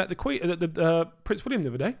fucking met the Queen, Prince William the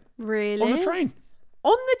other day. Really? On the train.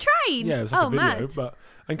 On the train? Yeah, it was like a video. Mad.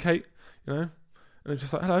 And Kate, and it's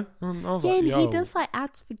just like, hello. And I was yeah, like, and yo. he does like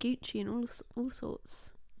ads for Gucci and all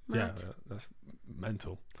sorts. Mad. Yeah, that's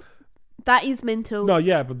mental. That is mental. No,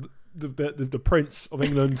 yeah, but the Prince of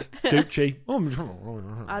England, Gucci.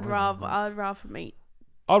 I'd rather meet.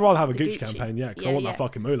 I'd rather have a Gucci campaign, because I want that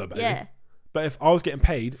fucking moolah, baby. Yeah. But if I was getting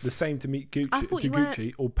paid the same to meet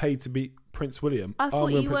Gucci or paid to meet Prince William, I thought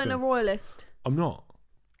you weren't a royalist. I'm not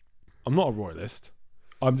a royalist.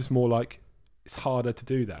 I'm just more like, it's harder to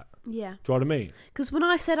do that. Yeah. Do you know what I mean? Because when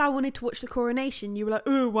I said I wanted to watch the coronation, you were like,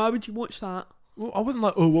 oh, why would you watch that? Well, I wasn't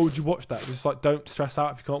like, oh, why would you watch that? Just like, don't stress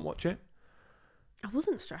out if you can't watch it. I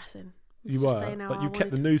wasn't stressing. You were. Like, you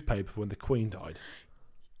kept the newspaper when the Queen died.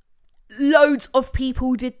 Loads of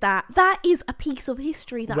people did that. That is a piece of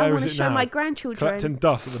history that I want to show my grandchildren. Collecting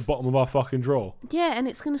dust at the bottom of our fucking drawer. Yeah, and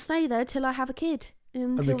it's going to stay there till I have a kid.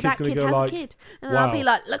 Until the that kid has like, a kid. And wow. I'll be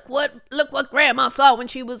like, look what grandma saw when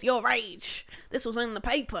she was your age. This was in the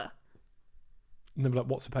paper. And they'll be like,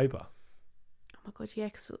 what's the paper? Oh my God, yeah,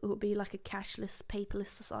 because it will be like a cashless, paperless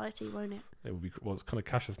society, won't it? It will be, well, it's kind of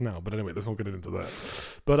cashless now, but anyway, let's not get into that.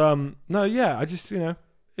 But, no, yeah, I just,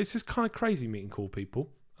 it's just kind of crazy meeting cool people.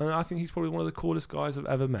 And I think he's probably one of the coolest guys I've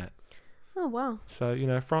ever met. Oh, wow.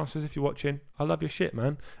 So, Francis, if you're watching, I love your shit,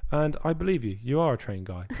 man. And I believe you. You are a train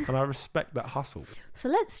guy. And I respect that hustle. So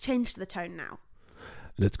let's change the tone now.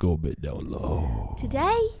 Let's go a bit down low.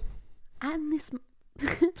 Today and this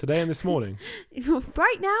morning.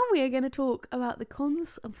 Right now, we are going to talk about the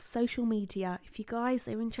cons of social media. If you guys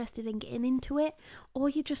are interested in getting into it, or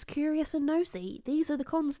you're just curious and nosy, these are the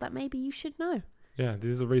cons that maybe you should know. Yeah,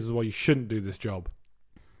 these are the reasons why you shouldn't do this job.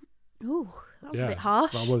 Ooh, that was a bit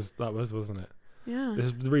harsh. That was, wasn't it? Yeah. This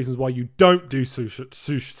is the reasons why you don't do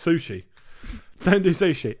sushi. Don't do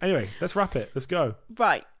sushi. Anyway, let's wrap it. Let's go.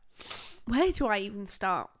 Right. Where do I even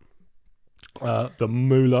start? The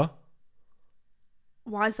moolah.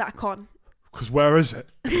 Why is that a con? Because where is it?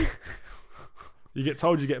 You get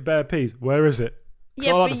told you get bare peas. Where is it?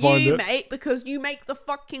 Yeah, for you, mate, because you make the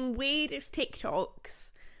fucking weirdest TikToks.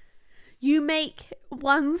 You make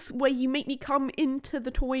ones where you make me come into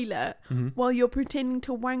the toilet while you're pretending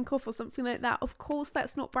to wank off or something like that. Of course,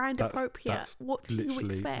 that's not brand appropriate. That's what do you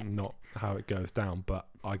expect? Not how it goes down, but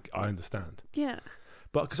I understand. Yeah.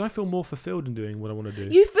 But because I feel more fulfilled in doing what I want to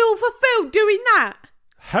do. You feel fulfilled doing that?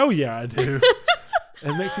 Hell yeah, I do.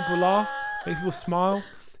 It makes people laugh, makes people smile.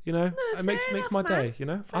 No, it makes my day.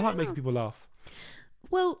 I like making people laugh.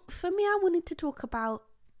 Well, for me, I wanted to talk about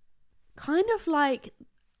kind of like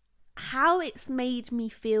how it's made me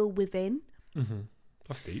feel within. Mm-hmm.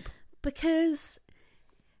 That's deep. Because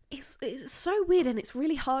it's so weird and it's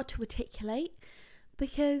really hard to articulate.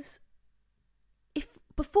 Because if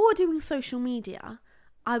before doing social media,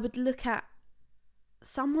 I would look at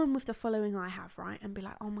someone with the following I have, right, and be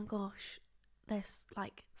like, oh my gosh, there's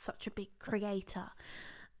like such a big creator.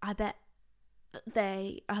 I bet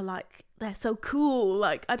they are like, they're so cool.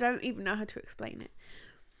 Like, I don't even know how to explain it.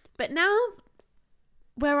 But now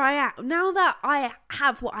now that I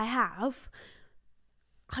have what I have,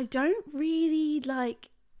 I don't really like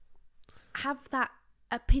have that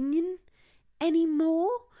opinion anymore.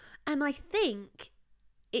 And I think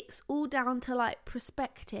it's all down to like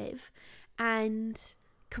perspective and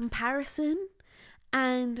comparison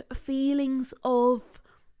and feelings of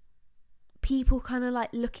people kind of like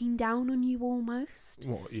looking down on you almost.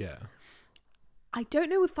 Well, yeah. I don't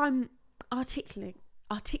know if I'm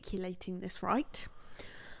articulating this right,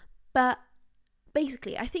 But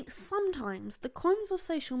basically, I think sometimes the cons of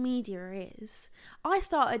social media is I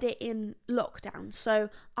started it in lockdown, so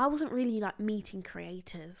I wasn't really like meeting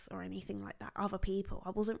creators or anything like that, other people. I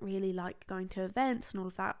wasn't really like going to events and all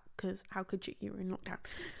of that, because how could you? You were in lockdown.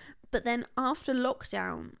 But then after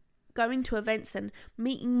lockdown, going to events and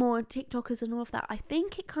meeting more TikTokers and all of that, I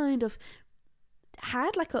think it kind of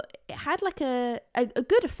had like a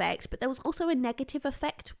good effect, but there was also a negative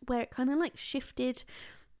effect where it kind of like shifted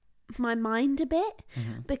my mind a bit,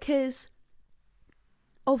 because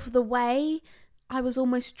of the way I was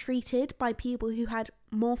almost treated by people who had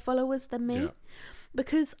more followers than me.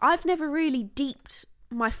 Because I've never really deeped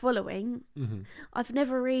my following. I've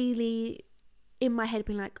never really in my head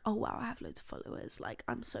been like, oh wow, I have loads of followers, like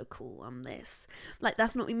I'm so cool, I'm this, like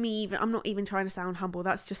that's not me even. I'm not even trying to sound humble,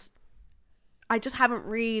 that's just, I just haven't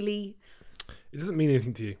really. It doesn't mean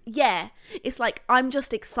anything to you. Yeah, it's like I'm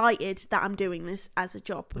just excited that I'm doing this as a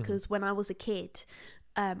job, because when I was a kid,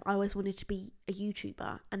 I always wanted to be a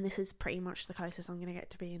YouTuber, and this is pretty much the closest I'm going to get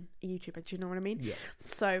to being a YouTuber. Do you know what I mean? Yeah.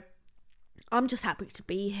 So I'm just happy to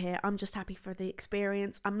be here. I'm just happy for the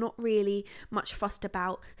experience. I'm not really much fussed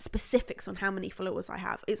about specifics on how many followers I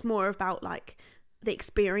have. It's more about like the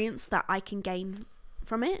experience that I can gain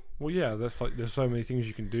from it. Well, yeah, there's so many things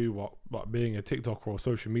you can do what being a TikToker or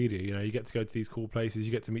social media. You know, you get to go to these cool places,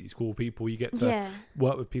 you get to meet these cool people, you get to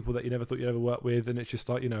work with people that you never thought you'd ever work with, and it's just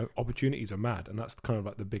like, you know, opportunities are mad, and that's kind of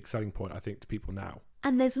like the big selling point, I think, to people now.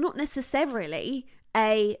 And there's not necessarily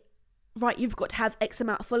a right, you've got to have X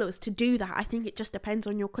amount of followers to do that. I think it just depends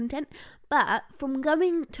on your content. But from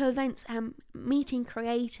going to events and meeting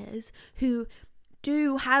creators who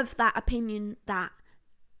do have that opinion that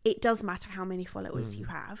it does matter how many followers you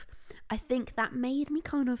have, I think that made me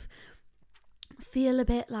kind of feel a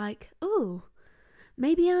bit like, oh,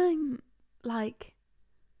 maybe I'm like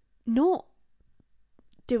not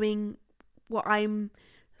doing what I'm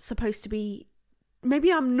supposed to be.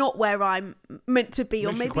 Maybe I'm not where I'm meant to be.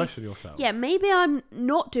 Or maybe you question yourself. Yeah, maybe I'm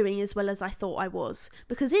not doing as well as I thought I was.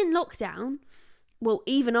 Because in lockdown, well,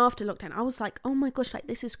 even after lockdown, I was like, oh my gosh, like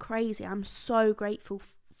this is crazy. I'm so grateful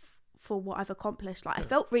for what I've accomplished. Like I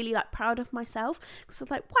felt really like proud of myself, because I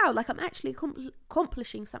was like, wow, like I'm actually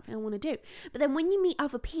accomplishing something I want to do. But then when you meet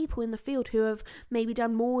other people in the field who have maybe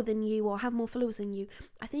done more than you or have more followers than you,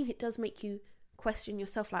 I think it does make you question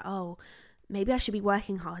yourself, like, oh, maybe I should be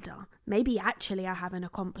working harder. Maybe actually I haven't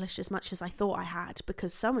accomplished as much as I thought I had,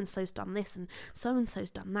 because so-and-so's done this and so-and-so's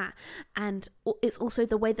done that. And it's also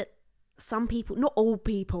the way that some people, not all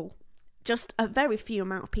people, just a very few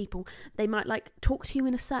amount of people, they might like talk to you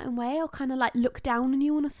in a certain way or kind of like look down on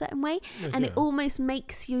you in a certain way. And it almost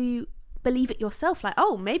makes you believe it yourself, like,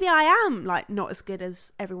 oh, maybe I am like not as good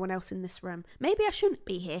as everyone else in this room. Maybe I shouldn't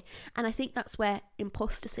be here. And I think that's where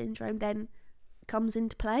imposter syndrome then comes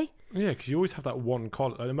into play. Yeah, because you always have that one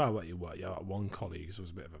colleague, no matter what you were, you have that one colleague who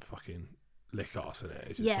was a bit of a fucking lick arse in it.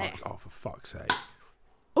 It's just like, oh, for fuck's sake.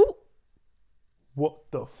 Oh,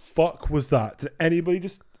 what the fuck was that? Did anybody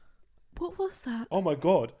just... What was that? Oh my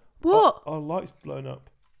god. What? Our light's blown up.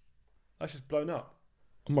 That's just blown up.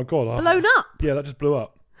 Oh my god. Blown up? Yeah, that just blew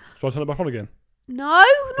up. Shall I turn it back on again? No,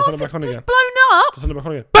 not if it's just blown up. Just turn it back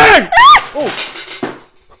on again. Bang! Oh!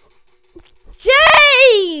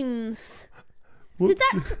 James! Did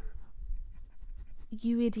that...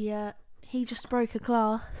 You idiot. He just broke a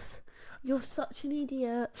glass. You're such an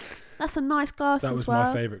idiot. That's a nice glass that as was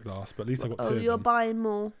well. My favourite glass, but at least I got two of them. Oh, you're buying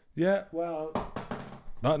more. Yeah, well...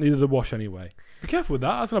 That needed a wash anyway. Be careful with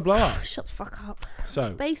that. That's going to blow up. Shut the fuck up.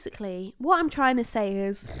 So... Basically, what I'm trying to say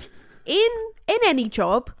is, in any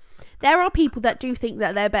job, there are people that do think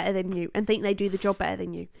that they're better than you and think they do the job better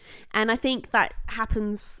than you. And I think that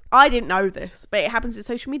happens... I didn't know this, but it happens in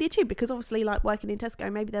social media too, because obviously, like, working in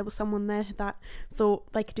Tesco, maybe there was someone there that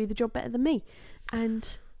thought they could do the job better than me.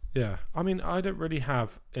 And... Yeah. I mean, I don't really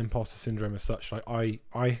have imposter syndrome as such. Like,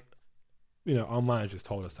 I you know, our managers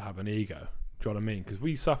told us to have an ego. Do you know what I mean? Because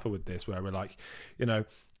we suffer with this, where we're like, you know,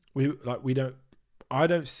 I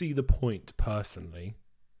don't see the point personally.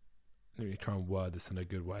 Let me try and word this in a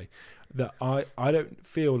good way. That I don't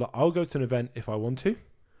feel that I'll go to an event if I want to,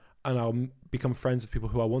 and I'll become friends with people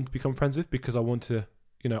who I want to become friends with, because I want to,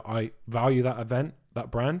 you know, I value that event,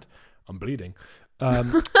 that brand. I'm bleeding,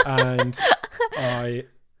 and I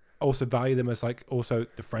also value them as like also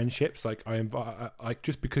the friendships. Like like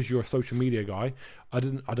just because you're a social media guy, I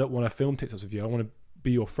don't want to film TikToks with you. I want to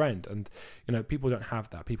be your friend. And you know, people don't have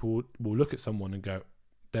that. People will look at someone and go,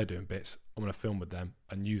 they're doing bits, I'm going to film with them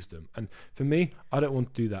and use them. And for me, I don't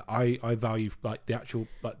want to do that. I value like the actual,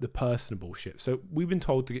 like the personable shit. So we've been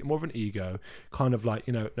told to get more of an ego, kind of like,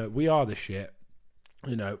 you know, no, we are the shit.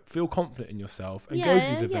 you know, feel confident in yourself and go to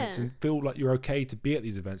these events and feel like you're okay to be at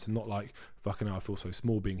these events and not like, fucking hell, I feel so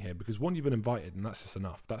small being here. Because one, you've been invited, and that's just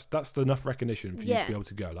enough. That's enough recognition for you to be able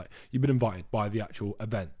to go. Like, you've been invited by the actual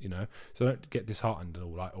event, you know. So don't get disheartened and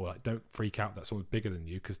all, like, or like don't freak out that someone's bigger than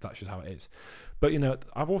you, because that's just how it is. But, you know,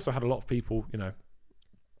 I've also had a lot of people, you know,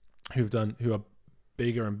 who are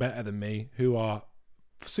bigger and better than me, who are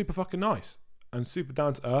super fucking nice and super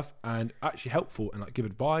down to earth and actually helpful and like give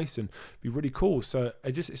advice and be really cool. So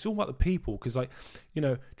it's all about the people, because, like, you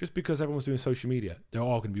know, just because everyone's doing social media, there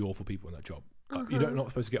are going to be awful people in that job. Like, you're not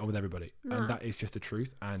supposed to get on with everybody, and that is just the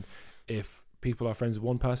truth. And if people are friends with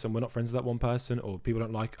one person, we're not friends with that one person, or people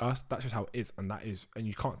don't like us, that's just how it is. And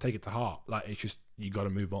you can't take it to heart. Like, it's just, you got to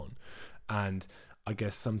move on. And I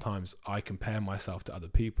guess sometimes I compare myself to other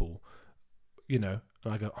people, you know,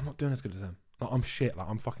 and I go, I'm not doing as good as them. Like, I'm shit. Like,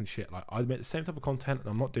 I'm fucking shit. Like, I make the same type of content and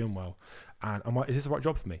I'm not doing well. And I'm like, is this the right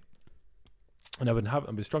job for me? And I've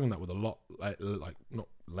been struggling that with a lot, like not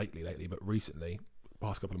lately, but recently,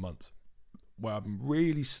 past couple of months, where I've been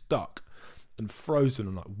really stuck and frozen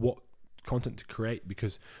on like what content to create,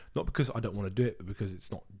 not because I don't want to do it, but because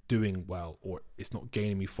it's not doing well, or it's not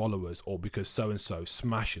gaining me followers, or because so and so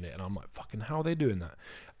smashing it, and I'm like, fucking, how are they doing that?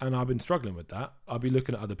 And I've been struggling with that. I'll be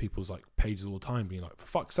looking at other people's like pages all the time, being like, for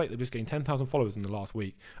fuck's sake, they've just gained 10,000 followers in the last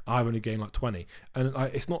week. I've only gained like 20, and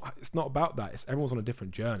like, it's not about that. It's everyone's on a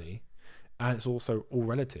different journey, and it's also all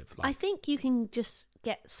relative. Like, I think you can just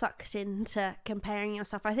get sucked into comparing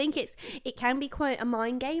yourself. I think it can be quite a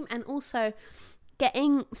mind game, and also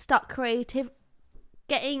getting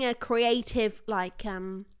a creative like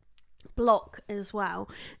block as well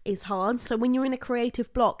is hard. So when you're in a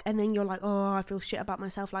creative block and then you're like, oh, I feel shit about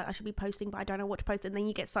myself, like I should be posting but I don't know what to post, and then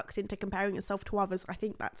you get sucked into comparing yourself to others, I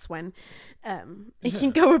think that's when it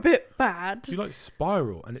can go a bit bad. You like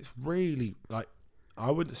spiral, and it's really like,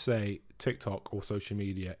 I would say TikTok or social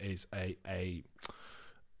media is a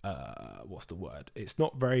what's the word? It's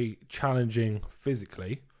not very challenging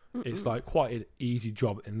physically. It's like quite an easy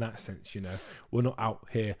job in that sense, you know. We're not out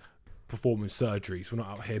here performing surgeries. We're not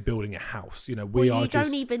out here building a house. You know, you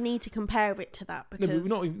don't even need to compare it to that, because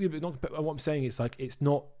what I'm saying is like, it's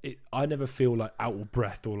not. I never feel like out of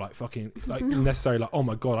breath or like fucking like necessarily like, oh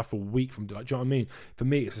my god, I feel weak from like. Do you know what I mean? For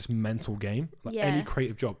me, it's this mental game. Like any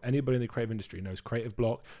creative job, anybody in the creative industry knows creative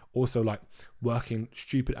block. Also, like working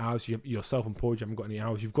stupid hours. You're self-employed. You haven't got any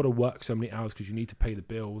hours. You've got to work so many hours because you need to pay the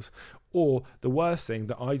bills. Or the worst thing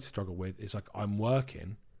that I struggle with is like, I'm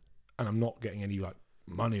working and I'm not getting any like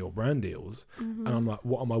money or brand deals, and I'm like,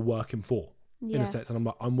 what am I working for? In a sense, and I'm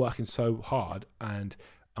like, I'm working so hard and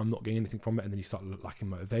I'm not getting anything from it, and then you start lacking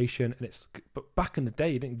motivation. And but back in the day,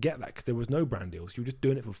 you didn't get that because there was no brand deals. You were just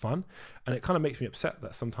doing it for fun, and it kind of makes me upset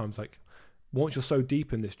that sometimes, like, once you're so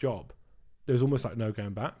deep in this job, there's almost like no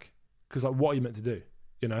going back, because like, what are you meant to do?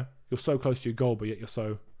 You know, you're so close to your goal, but yet you're so.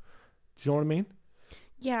 Do you know what I mean?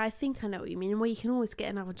 Yeah, I think I know what you mean. Well, you can always get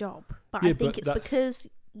another job, but I think it's because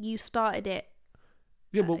you started it.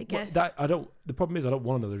 Yeah, well, the problem is I don't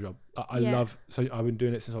want another job. I love, so I've been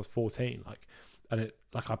doing it since I was 14, like, and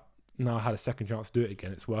I now had a second chance to do it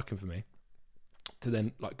again. It's working for me. To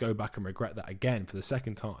then like go back and regret that again for the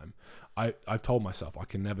second time, I've told myself I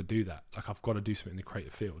can never do that. Like, I've got to do something in the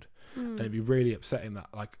creative field, and it'd be really upsetting that,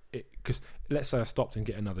 like, because let's say I stopped and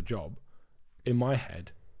get another job, in my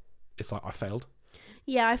head, it's like I failed.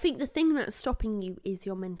 Yeah, I think the thing that's stopping you is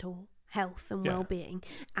your mental health and well-being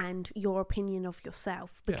and your opinion of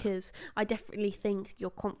yourself, because I definitely think your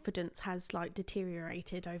confidence has like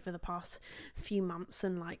deteriorated over the past few months,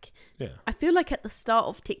 and like I feel like at the start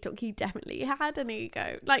of TikTok you definitely had an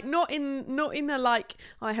ego, like not in a like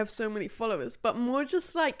I have so many followers, but more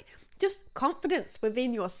just confidence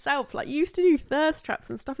within yourself. Like, you used to do thirst traps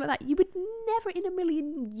and stuff like that. You would never in a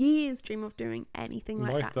million years dream of doing anything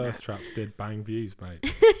like that. My thirst traps did bang views,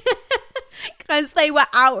 mate. Because they were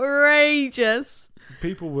outrageous.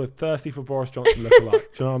 People were thirsty for Boris Johnson lookalike.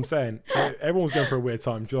 Do you know what I'm saying? Everyone's going for a weird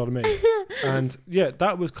time. Do you know what I mean? And yeah,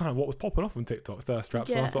 that was kind of what was popping off on TikTok, thirst traps.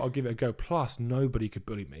 And I thought I'd give it a go. Plus, nobody could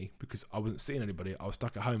bully me because I wasn't seeing anybody. I was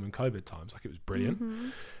stuck at home in COVID times. Like, it was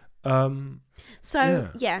brilliant.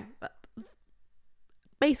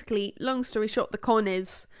 Basically, long story short, the con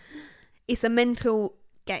is it's a mental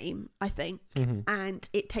game, I think, and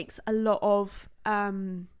it takes a lot of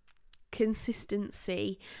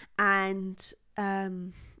consistency and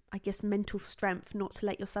I guess mental strength not to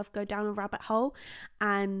let yourself go down a rabbit hole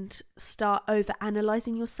and start over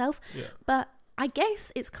analysing yourself. But I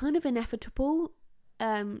guess it's kind of inevitable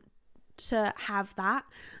to have that,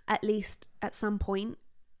 at least at some point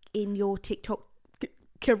in your TikTok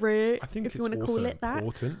career, I think if you want to call it that,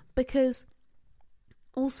 important. because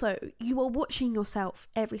Also, you are watching yourself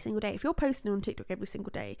every single day. If you're posting on TikTok every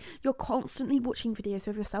single day, you're constantly watching videos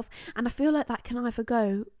of yourself. And I feel like that can either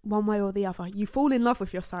go one way or the other. You fall in love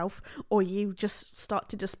with yourself, or you just start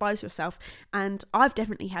to despise yourself. And I've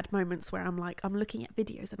definitely had moments where I'm looking at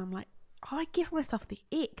videos and I'm like, I give myself the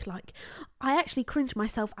ick. Like, I actually cringe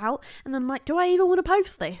myself out. And I'm like, do I even want to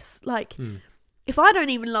post this? Like, if I don't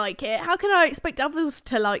even like it, how can I expect others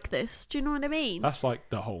to like this? Do you know what I mean? That's like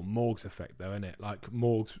the whole Morgs effect, though, isn't it? Like,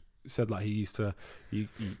 Morgs said, like, he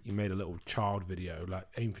made a little child video, like,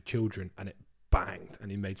 aimed for children, and it banged,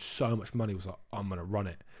 and he made so much money. He was like, I'm gonna run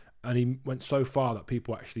it, and he went so far that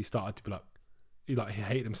people actually started to be like, he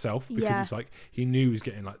hated himself because he's like, he knew he was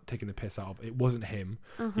getting like taking the piss out of it. It wasn't him.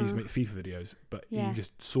 He used to make FIFA videos, but he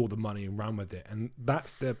just saw the money and ran with it, and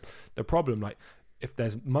that's the problem. Like, if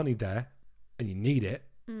there's money there and you need it,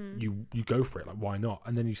 you go for it. Like, why not?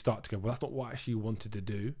 And then you start to go, well, that's not what I actually wanted to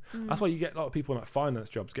do. That's why you get a lot of people in like finance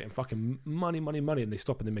jobs getting fucking money, and they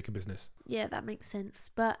stop and they make a business. Yeah, that makes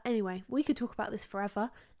sense. But anyway, we could talk about this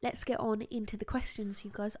forever. Let's get on into the questions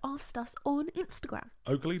you guys asked us on Instagram.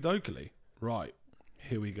 Oakley dokley. Right,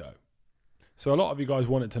 here we go. So a lot of you guys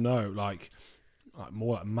wanted to know like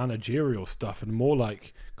more like managerial stuff and more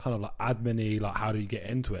like kind of like admin-y, like how do you get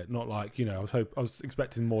into it? Not like, you know, I was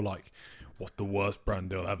expecting more like, what's the worst brand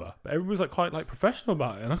deal ever? But everybody's like quite like professional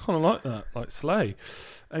about it, and I kind of like that, like slay.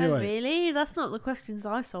 Anyway, oh really? That's not the questions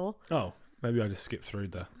I saw. Oh, maybe I just skipped through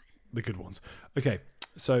the good ones. Okay,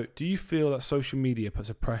 so do you feel that social media puts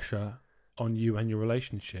a pressure on you and your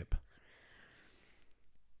relationship?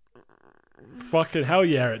 Fucking hell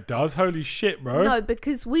yeah, it does. Holy shit, bro. No,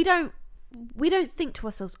 because we don't think to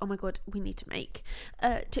ourselves, oh my god, we need to make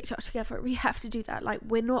TikTok together. We have to do that. Like,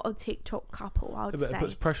 we're not a TikTok couple, I would say. It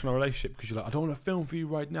puts pressure on our relationship because you're like, I don't want to film for you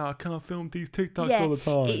right now. I can't film these TikToks all the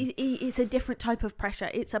time. It's a different type of pressure.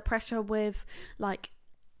 It's a pressure with like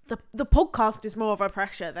the podcast is more of a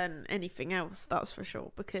pressure than anything else, that's for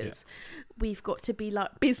sure, because we've got to be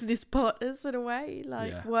like business partners in a way,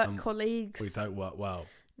 like work colleagues. We don't work well.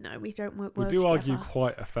 No, we don't work well. We do together. argue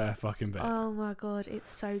quite a fair fucking bit. Oh my god, it's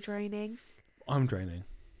so draining. I'm draining.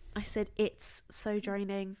 I said it's so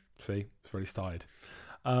draining. See, it's really started.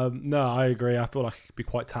 No, I agree. I feel like it could be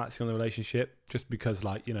quite taxing on the relationship just because,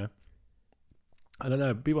 like, you know, I don't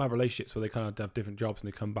know, people have relationships where they kind of have different jobs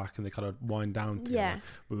and they come back and they kind of wind down together.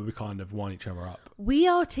 But we kind of wind each other up. We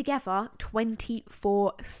are together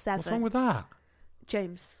 24/7. What's wrong with that?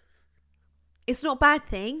 James, it's not a bad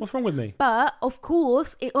thing. What's wrong with me? But of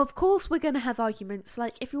course we're going to have arguments.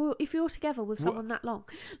 Like, if you're together with someone that long,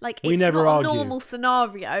 like, it's never not argue. a normal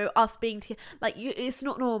scenario, us being together. Like, it's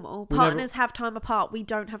not normal. Partners have time apart. We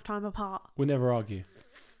don't have time apart. We never argue.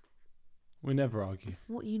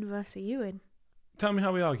 What universe are you in? Tell me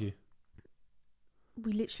how we argue.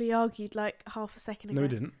 We literally argued like half a second ago. No, we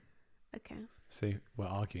didn't. Okay. See, we're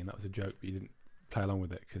arguing. That was a joke, but you didn't play along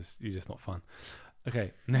with it because you're just not fun.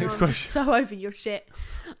 Okay, next question. I'm so over your shit.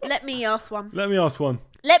 Let me ask one. Let me ask one.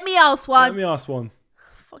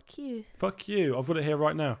 Fuck you. Fuck you. I've got it here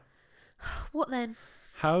right now. What then?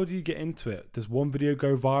 How do you get into it? Does one video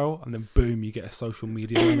go viral and then boom, you get a social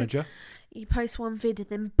media manager? You post one vid and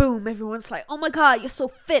then boom, everyone's like, oh my god, you're so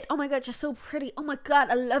fit. Oh my god, you're so pretty. Oh my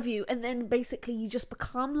god, I love you. And then basically you just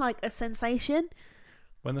become like a sensation.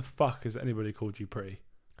 When the fuck has anybody called you pretty?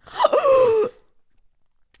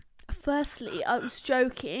 Firstly, I was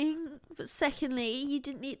joking. But secondly, you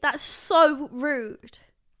didn't need... That's so rude.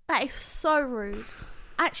 That is so rude.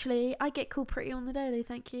 Actually, I get called pretty on the daily,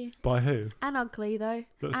 thank you. By who? And ugly, though.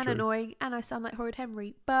 That's and true. Annoying. And I sound like Horrid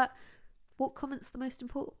Henry. But what comment's the most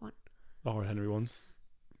important one? The Horrid Henry ones.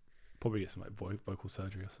 Probably get some like vocal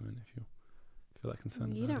surgery or something if you feel that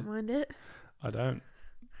concerned. You don't mind it. I don't.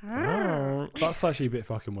 Oh, that's actually a bit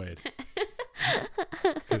fucking weird.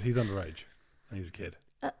 Because he's underage and he's a kid.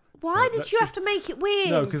 Why did you have to make it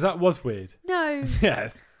weird? No, because that was weird. No.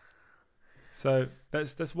 Yes. So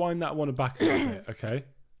let's wind that one back a little bit, okay?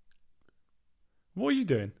 What are you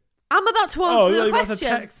doing? I'm about to answer the you're question. about to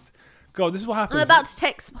text. God, this is what happens. I'm about to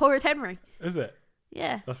text Horrid Henry. Is it?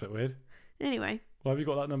 Yeah. That's a bit weird. Anyway. Well, have you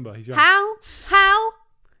got that number? He's young. How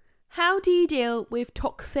do you deal with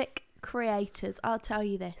toxic creators? I'll tell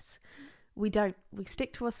you this. We don't. We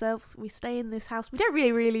stick to ourselves. We stay in this house. We don't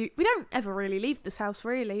ever really leave this house,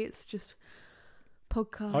 really. It's just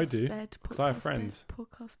podcast I do, bed. because I have friends.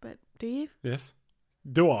 Podcast bed. Do you? Yes.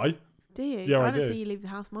 Do I? Do you? Yeah, I don't do. see you leave the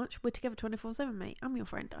house much. We're together 24/7, mate. I'm your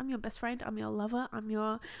friend. I'm your best friend. I'm your lover. I'm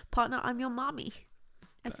your partner. I'm your mommy,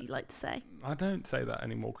 as you like to say. I don't say that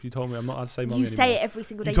anymore because you told me I'm not allowed to say mommy You anymore. say it every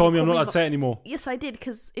single day. You told me call I'm not allowed to say it anymore. Yes, I did,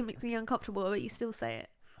 because it makes me uncomfortable, but you still say it.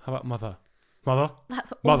 How about mother? Mother.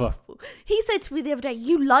 That's Mother. awful. He said to me the other day,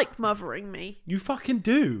 "You like mothering me." You fucking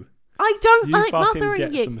do. I don't You like fucking mothering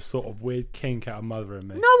get you. some sort of weird kink out of mothering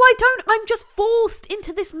me. No, I don't. I'm just forced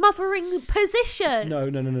into this mothering position.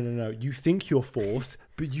 No. You think you're forced,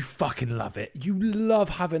 but you fucking love it. You love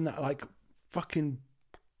having that, like, fucking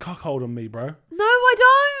cuckold on me, bro. No, I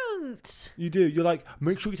don't. You do. You're like,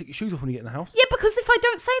 make sure you take your shoes off when you get in the house. Yeah, because if I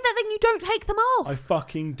don't say that, then you don't take them off. I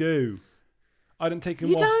fucking do. I didn't take them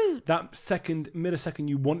You off. don't. That millisecond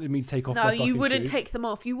you wanted me to take off No, my fucking you wouldn't shoes. take them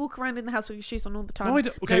off. You walk around in the house with your shoes on all the time. No, I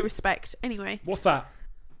don't. Okay. No respect. Anyway. What's that?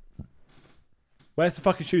 Where's the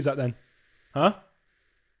fucking shoes at then? Huh?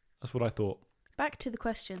 That's what I thought. Back to the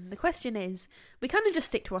question. The question is, we kind of just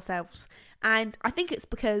stick to ourselves. And I think it's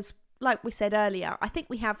because, like we said earlier, I think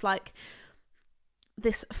we have like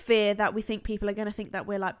this fear that we think people are going to think that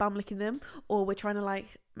we're like bum licking them, or we're trying to like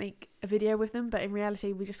make a video with them. But in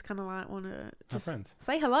reality, we just kind of like want to just friends.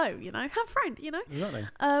 say hello, you know, have a friend, you know? Exactly.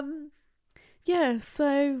 Yeah,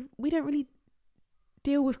 so we don't really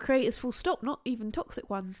deal with creators full stop, not even toxic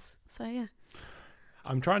ones. So yeah.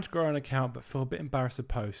 I'm trying to grow an account, but feel a bit embarrassed to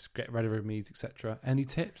post, get rid of memes, etc. Any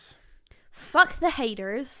tips? Fuck the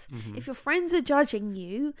haters. Mm-hmm. If your friends are judging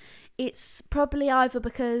you, it's probably either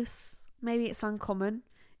because maybe it's uncommon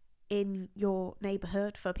in your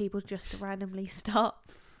neighbourhood for people just to randomly start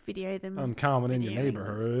video them. Uncommon in your videoing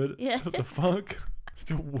neighbourhood. Yeah. What the fuck?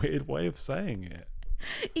 It's a weird way of saying it.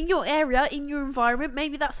 In your area, in your environment,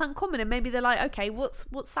 maybe that's uncommon, and maybe they're like, okay, what's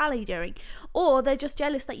Sally doing? Or they're just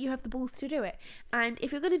jealous that you have the balls to do it. And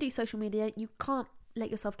if you're going to do social media, you can't let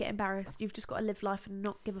yourself get embarrassed. You've just got to live life and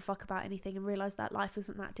not give a fuck about anything, and realise that life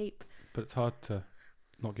isn't that deep. But it's hard to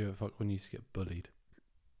not give a fuck when you used to get bullied.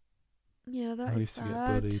 Yeah, that I is used to get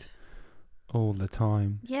sad. bullied all the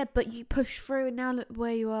time. Yeah, but you push through, and now look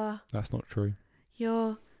where you are. That's not true.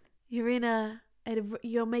 You're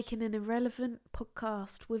you're making an irrelevant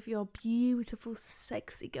podcast with your beautiful,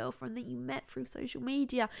 sexy girlfriend that you met through social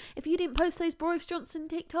media. If you didn't post those Boris Johnson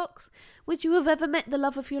TikToks, would you have ever met the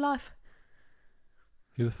love of your life?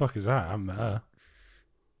 Who the fuck is that? I haven't met her.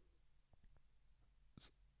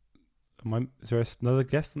 Is there another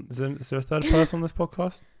guest? Is there a third person on this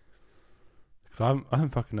podcast? Because I don't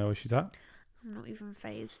fucking know where she's at. I'm not even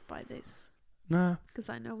fazed by this. Nah. Because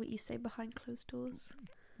I know what you say behind closed doors.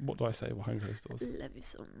 What do I say behind closed doors? Love you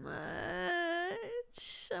so much.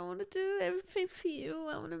 I want to do everything for you.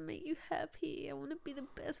 I want to make you happy. I want to be the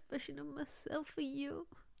best version of myself for you.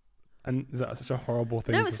 And is that such a horrible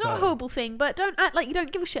thing? No, to it's not a say? horrible thing, but don't act like you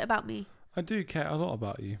don't give a shit about me. I do care a lot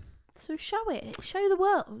about you. So show it. Show the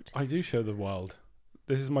world. I do show the world.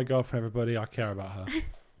 This is my girlfriend, everybody. I care about her.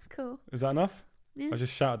 Cool. Is that enough? Yeah. I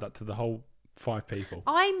just shouted that to the whole 5 people.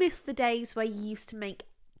 I miss the days where you used to make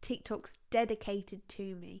TikToks dedicated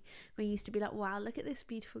to me. Where you used to be like, wow, look at this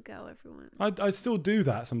beautiful girl, everyone. I still do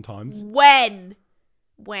that sometimes. When?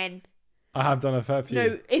 I have done a fair few.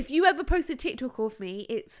 No, if you ever post a TikTok of me,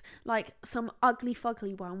 it's like some ugly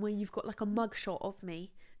fugly one where you've got like a mugshot of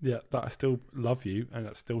me. Yeah, but I still love you, and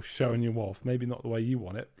that's still showing you off. Maybe not the way you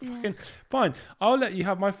want it. Yeah. Fucking fine. I'll let you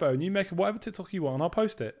have my phone. You make whatever TikTok you want, and I'll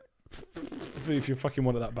post it. If you fucking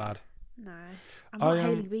want it that bad. No, I'm not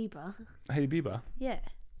Hailey Bieber. Hailey Bieber? Yeah.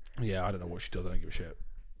 Yeah, I don't know what she does. I don't give a shit.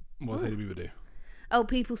 What does Hailey Bieber do? Oh,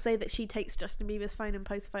 people say that she takes Justin Bieber's phone and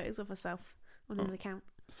posts photos of herself on his account.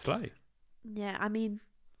 Slay. Yeah, I mean,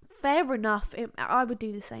 fair enough. I would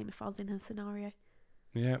do the same if I was in her scenario.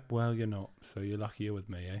 Yeah, well, you're not. So you're lucky you're with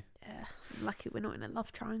me, eh? Yeah, I'm lucky we're not in a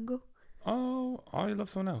love triangle. Oh, I love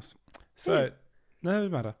someone else. So, no, it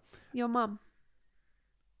doesn't matter. Your mum.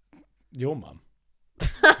 Your mum.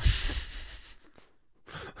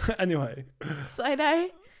 Anyway. So no.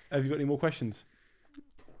 Have you got any more questions?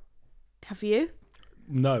 Have you?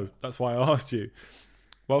 No, that's why I asked you.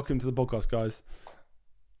 Welcome to the podcast, guys.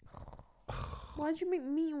 Why'd you make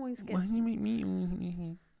me always get... Why do you make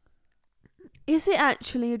me... Is it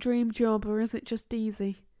actually a dream job or is it just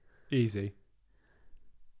easy? Easy.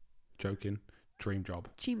 Joking. Dream job.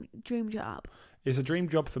 Dream job. It's a dream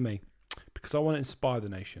job for me because I want to inspire the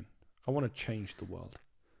nation. I want to change the world.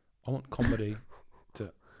 I want comedy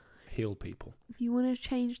to heal people. You want to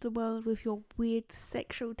change the world with your weird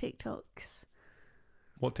sexual TikToks.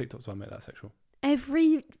 What TikToks do I make that sexual?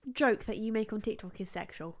 Every joke that you make on TikTok is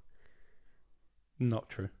sexual. Not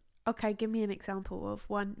true. Okay, give me an example of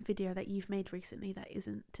one video that you've made recently that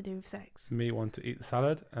isn't to do with sex. Me wanted to eat the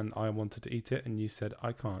salad and I wanted to eat it and you said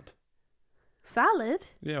I can't. Salad?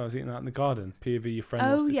 Yeah, I was eating that in the garden. POV, your friend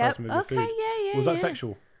wants to try some of your food. Yeah. Was that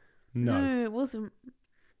sexual? No. No, it wasn't.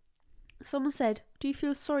 Someone said, "Do you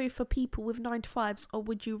feel sorry for people with 9 to 5s, or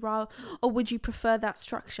would you prefer that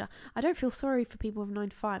structure?" I don't feel sorry for people with 9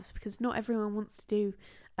 to 5s because not everyone wants to do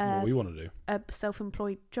what we want to do a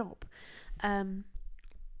self-employed job.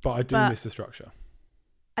 But I do miss the structure.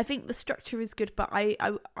 I think the structure is good, but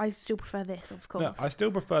I still prefer this, of course. No, I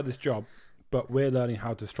still prefer this job, but we're learning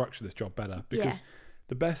how to structure this job better because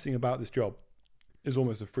the best thing about this job is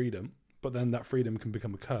almost the freedom, but then that freedom can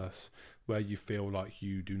become a curse where you feel like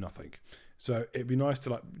you do nothing. So it'd be nice to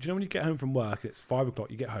do you know when you get home from work, it's 5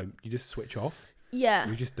 o'clock, you get home, you just switch off? Yeah.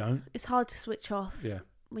 You just don't. It's hard to switch off. Yeah.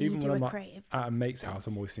 When Even you do when a I'm creative. at a mate's house,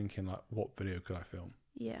 I'm always thinking what video could I film?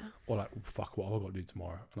 Yeah. Or fuck, what have I got to do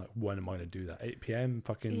tomorrow? And when am I going to do that? 8 p.m.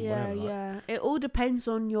 Fucking yeah, whatever. Yeah. It all depends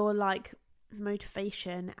on your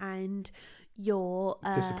motivation and your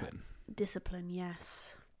Discipline,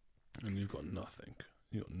 yes. And you've got nothing.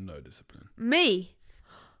 You've got no discipline. Me?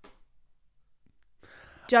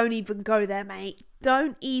 Don't even go there, mate.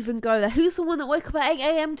 Don't even go there. Who's the one that woke up at 8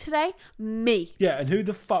 a.m. today? Me. Yeah, and who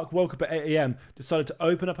the fuck woke up at 8 a.m, decided to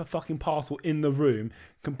open up a fucking parcel in the room,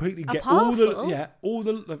 completely get all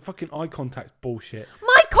the fucking eye contact bullshit.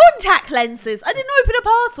 My contact lenses. I didn't open a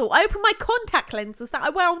parcel. I opened my contact lenses that I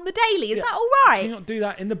wear on the daily. Is that all right? Can you not do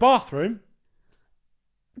that in the bathroom?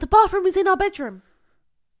 The bathroom is in our bedroom.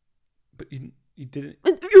 But you didn't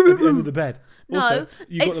at the end of the bed. No, also,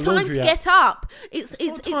 it's time to get up.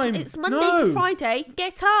 It's Monday to Friday.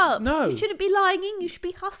 Get up. No, you shouldn't be lying in. You should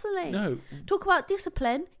be hustling. No, talk about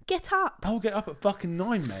discipline. Get up. I'll get up at fucking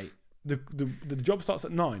 9, mate. The job starts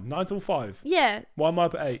at 9 till 5. Yeah. Why am I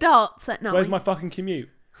up at 8? Starts at 9. Where's my fucking commute?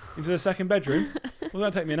 Into the second bedroom? Well,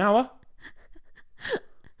 that'll take me an hour.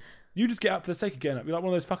 You just get up for the sake of getting up. You're like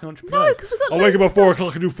one of those fucking entrepreneurs. No, because we've got. I'll wake up at 4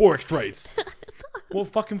 o'clock and do Forex trades. No. What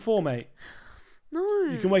fucking for, mate? No.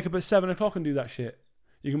 You can wake up at 7 o'clock and do that shit.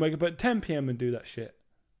 You can wake up at 10 p.m. and do that shit.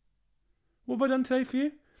 What have I done today for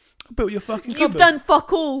you? I built your fucking cupboard. You've done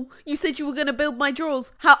fuck all. You said you were going to build my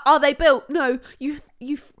drawers. How are they built? No, you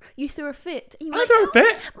threw a fit. I threw a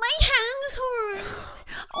fit? My hands hurt.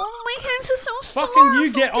 Oh, my hands are so sore. Fucking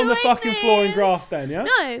you get on the fucking floor and graft then, yeah?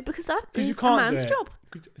 No, because that is a man's job.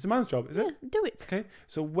 It's a man's job, is it? Yeah, do it. Okay,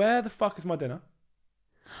 so where the fuck is my dinner?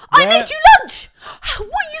 I made you lunch. What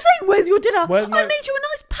are you saying? Where's your dinner? I made you a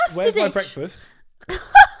nice pasta Where's dish. my breakfast?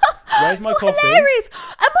 Where's my coffee? Hilarious.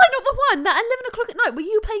 Am I not the one that at 11 o'clock at night were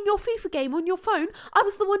you playing your FIFA game on your phone? I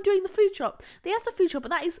was the one doing the food shop. There's a food shop,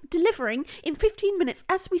 but that is delivering in 15 minutes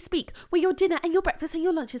as we speak, where your dinner and your breakfast and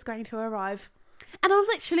your lunch is going to arrive. And I was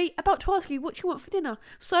actually about to ask you what you want for dinner.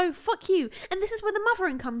 So fuck you. And this is where the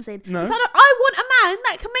mothering comes in. No. Because I want a man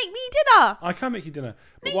that can make me dinner. I can make you dinner.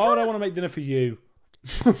 But why would I want to make dinner for you?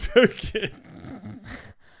 I'm joking.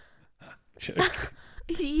 Joking.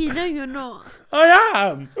 You know you're not. I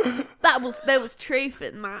am. There was truth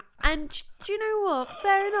in that. And do you know what?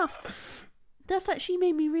 Fair enough. That's actually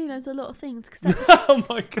made me realise a lot of things. Oh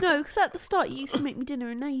my god. No, because at the start you used to make me dinner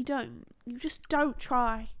and now you don't. You just don't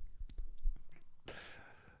try.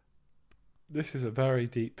 This is a very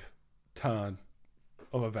deep turn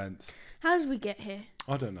of events. How did we get here?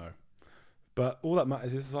 I don't know. But all that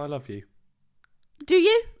matters is I love you. Do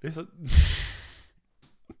you? It's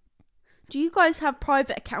Do you guys have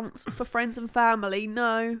private accounts for friends and family?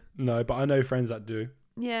 No. No, but I know friends that do.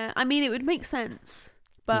 Yeah, I mean, it would make sense.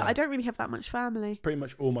 But Yeah. I don't really have that much family. Pretty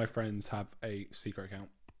much all my friends have a secret account.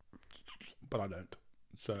 But I don't.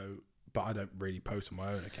 But I don't really post on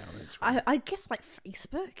my own account on Instagram. I guess like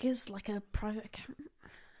Facebook is like a private account.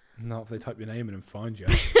 Not if they type your name in and find you.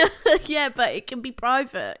 Yeah, but it can be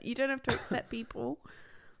private. You don't have to accept people.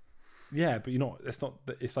 Yeah, but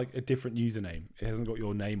it's like a different username. It hasn't got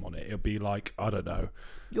your name on it. It'll be like, I don't know.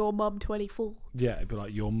 Your mum 24. Yeah, it'd be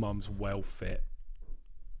like your mum's well fit.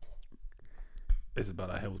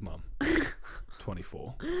 Isabella Hill's mum.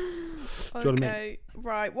 24. Do you know what I mean?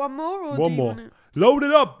 Right. One more or One more. Load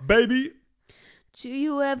it up, baby. Do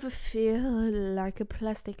you ever feel like a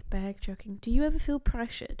plastic bag? Joking. Do you ever feel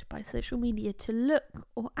pressured by social media to look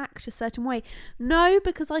or act a certain way? No,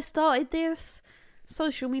 because I started this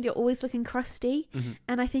social media always looking crusty,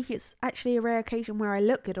 and I think it's actually a rare occasion where I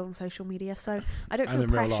look good on social media, so I don't feel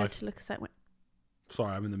pressured to look a certain way.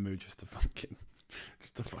 Sorry, I'm in the mood just to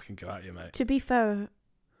fucking go at you, mate. To be fair,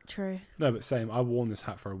 true. No, but same. I've worn this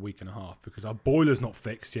hat for a week and a half because our boiler's not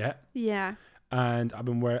fixed yet. Yeah. And I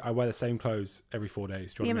wear the same clothes every 4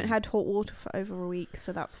 days. We haven't had hot water for over a week,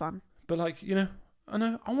 so that's fun. But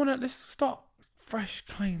let's start fresh,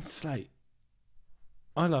 clean slate.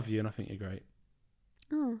 I love you and I think you're great.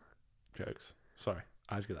 Oh. Jokes. Sorry.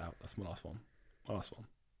 I had to get that out. That's my last one. I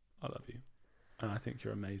love you. And I think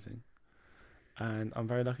you're amazing. And I'm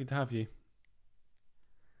very lucky to have you.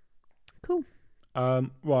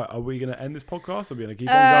 Right, are we going to end this podcast or are we going to keep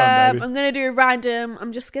on going, baby? I'm going to do a random.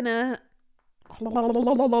 I'm just going to...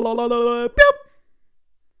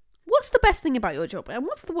 What's the best thing about your job? And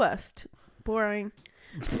what's the worst? Boring.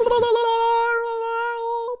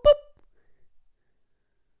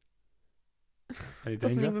 Any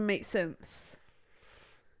Doesn't danger? even make sense.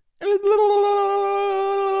 Do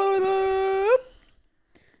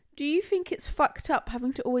you think it's fucked up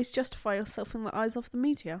having to always justify yourself in the eyes of the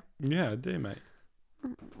media? Yeah, I do, mate.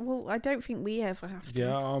 Well, I don't think we ever have to.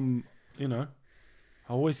 Yeah, you know,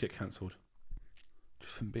 I always get cancelled.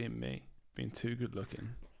 Just from being me. Being too good looking.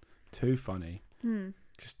 Too funny.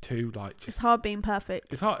 Just too, like... It's hard being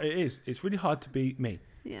perfect. It's hard. It is. It's really hard to be me.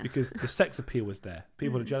 Yeah. Because the sex appeal is there.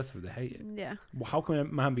 People are jealous of it. They hate it. Yeah. Well, how can a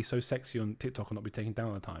man be so sexy on TikTok and not be taken down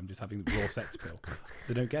all the time just having the raw sex appeal?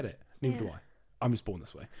 They don't get it. Neither do I. I'm just born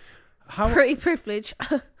this way. Pretty privilege.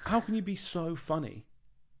 How can you be so funny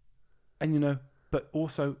and, you know, but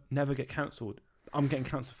also never get cancelled? I'm getting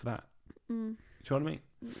cancelled for that. Do you know what I mean?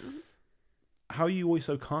 How are you always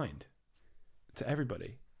so kind to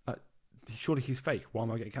everybody? Surely he's fake. Why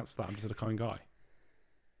am I getting cancelled for that? I'm just a kind guy.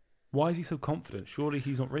 Why is he so confident? Surely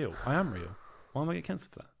he's not real. I am real. Why am I getting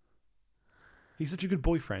cancelled for that? He's such a good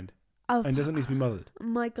boyfriend and doesn't need to be mothered.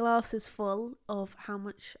 My glass is full of how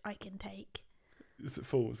much I can take. Is it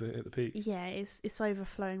full? Is it at the peak? Yeah, it's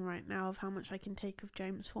overflowing right now of how much I can take of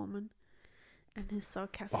James Foreman and his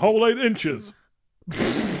sarcastic. The whole 8 inches.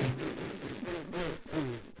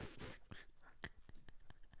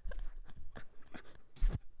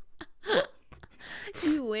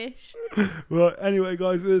 You wish. Right, anyway,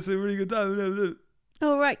 guys, it's a really good time.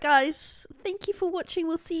 All right, guys. Thank you for watching.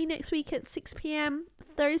 We'll see you next week at 6 p.m.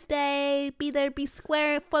 Thursday. Be there, be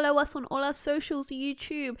square. Follow us on all our socials,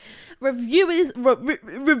 YouTube. Review this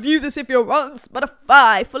if you're on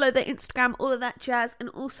Spotify. Follow the Instagram, all of that jazz. And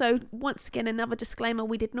also, once again, another disclaimer.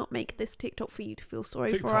 We did not make this TikTok for you to feel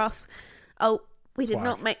sorry for us. Oh, we did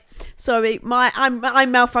not make... Sorry, I'm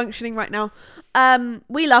malfunctioning right now.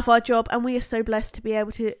 We love our job and we are so blessed to be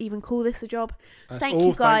able to even call this a job. Thank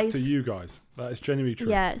you guys. Thanks to you guys. That is genuinely true.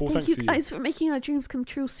 Yeah, all thank you guys for making our dreams come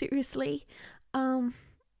true. Seriously, I'm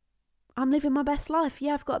living my best life.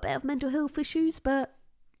 Yeah, I've got a bit of mental health issues, but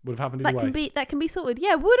would have happened either way. That can be sorted.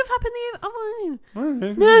 Yeah, would have happened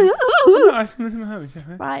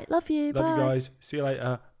the Right, love you. Love bye. you guys. See you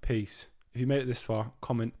later. Peace. If you made it this far,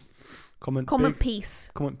 comment Comment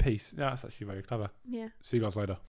peace. Comment peace. Yeah, that's actually very clever. Yeah. See you guys later.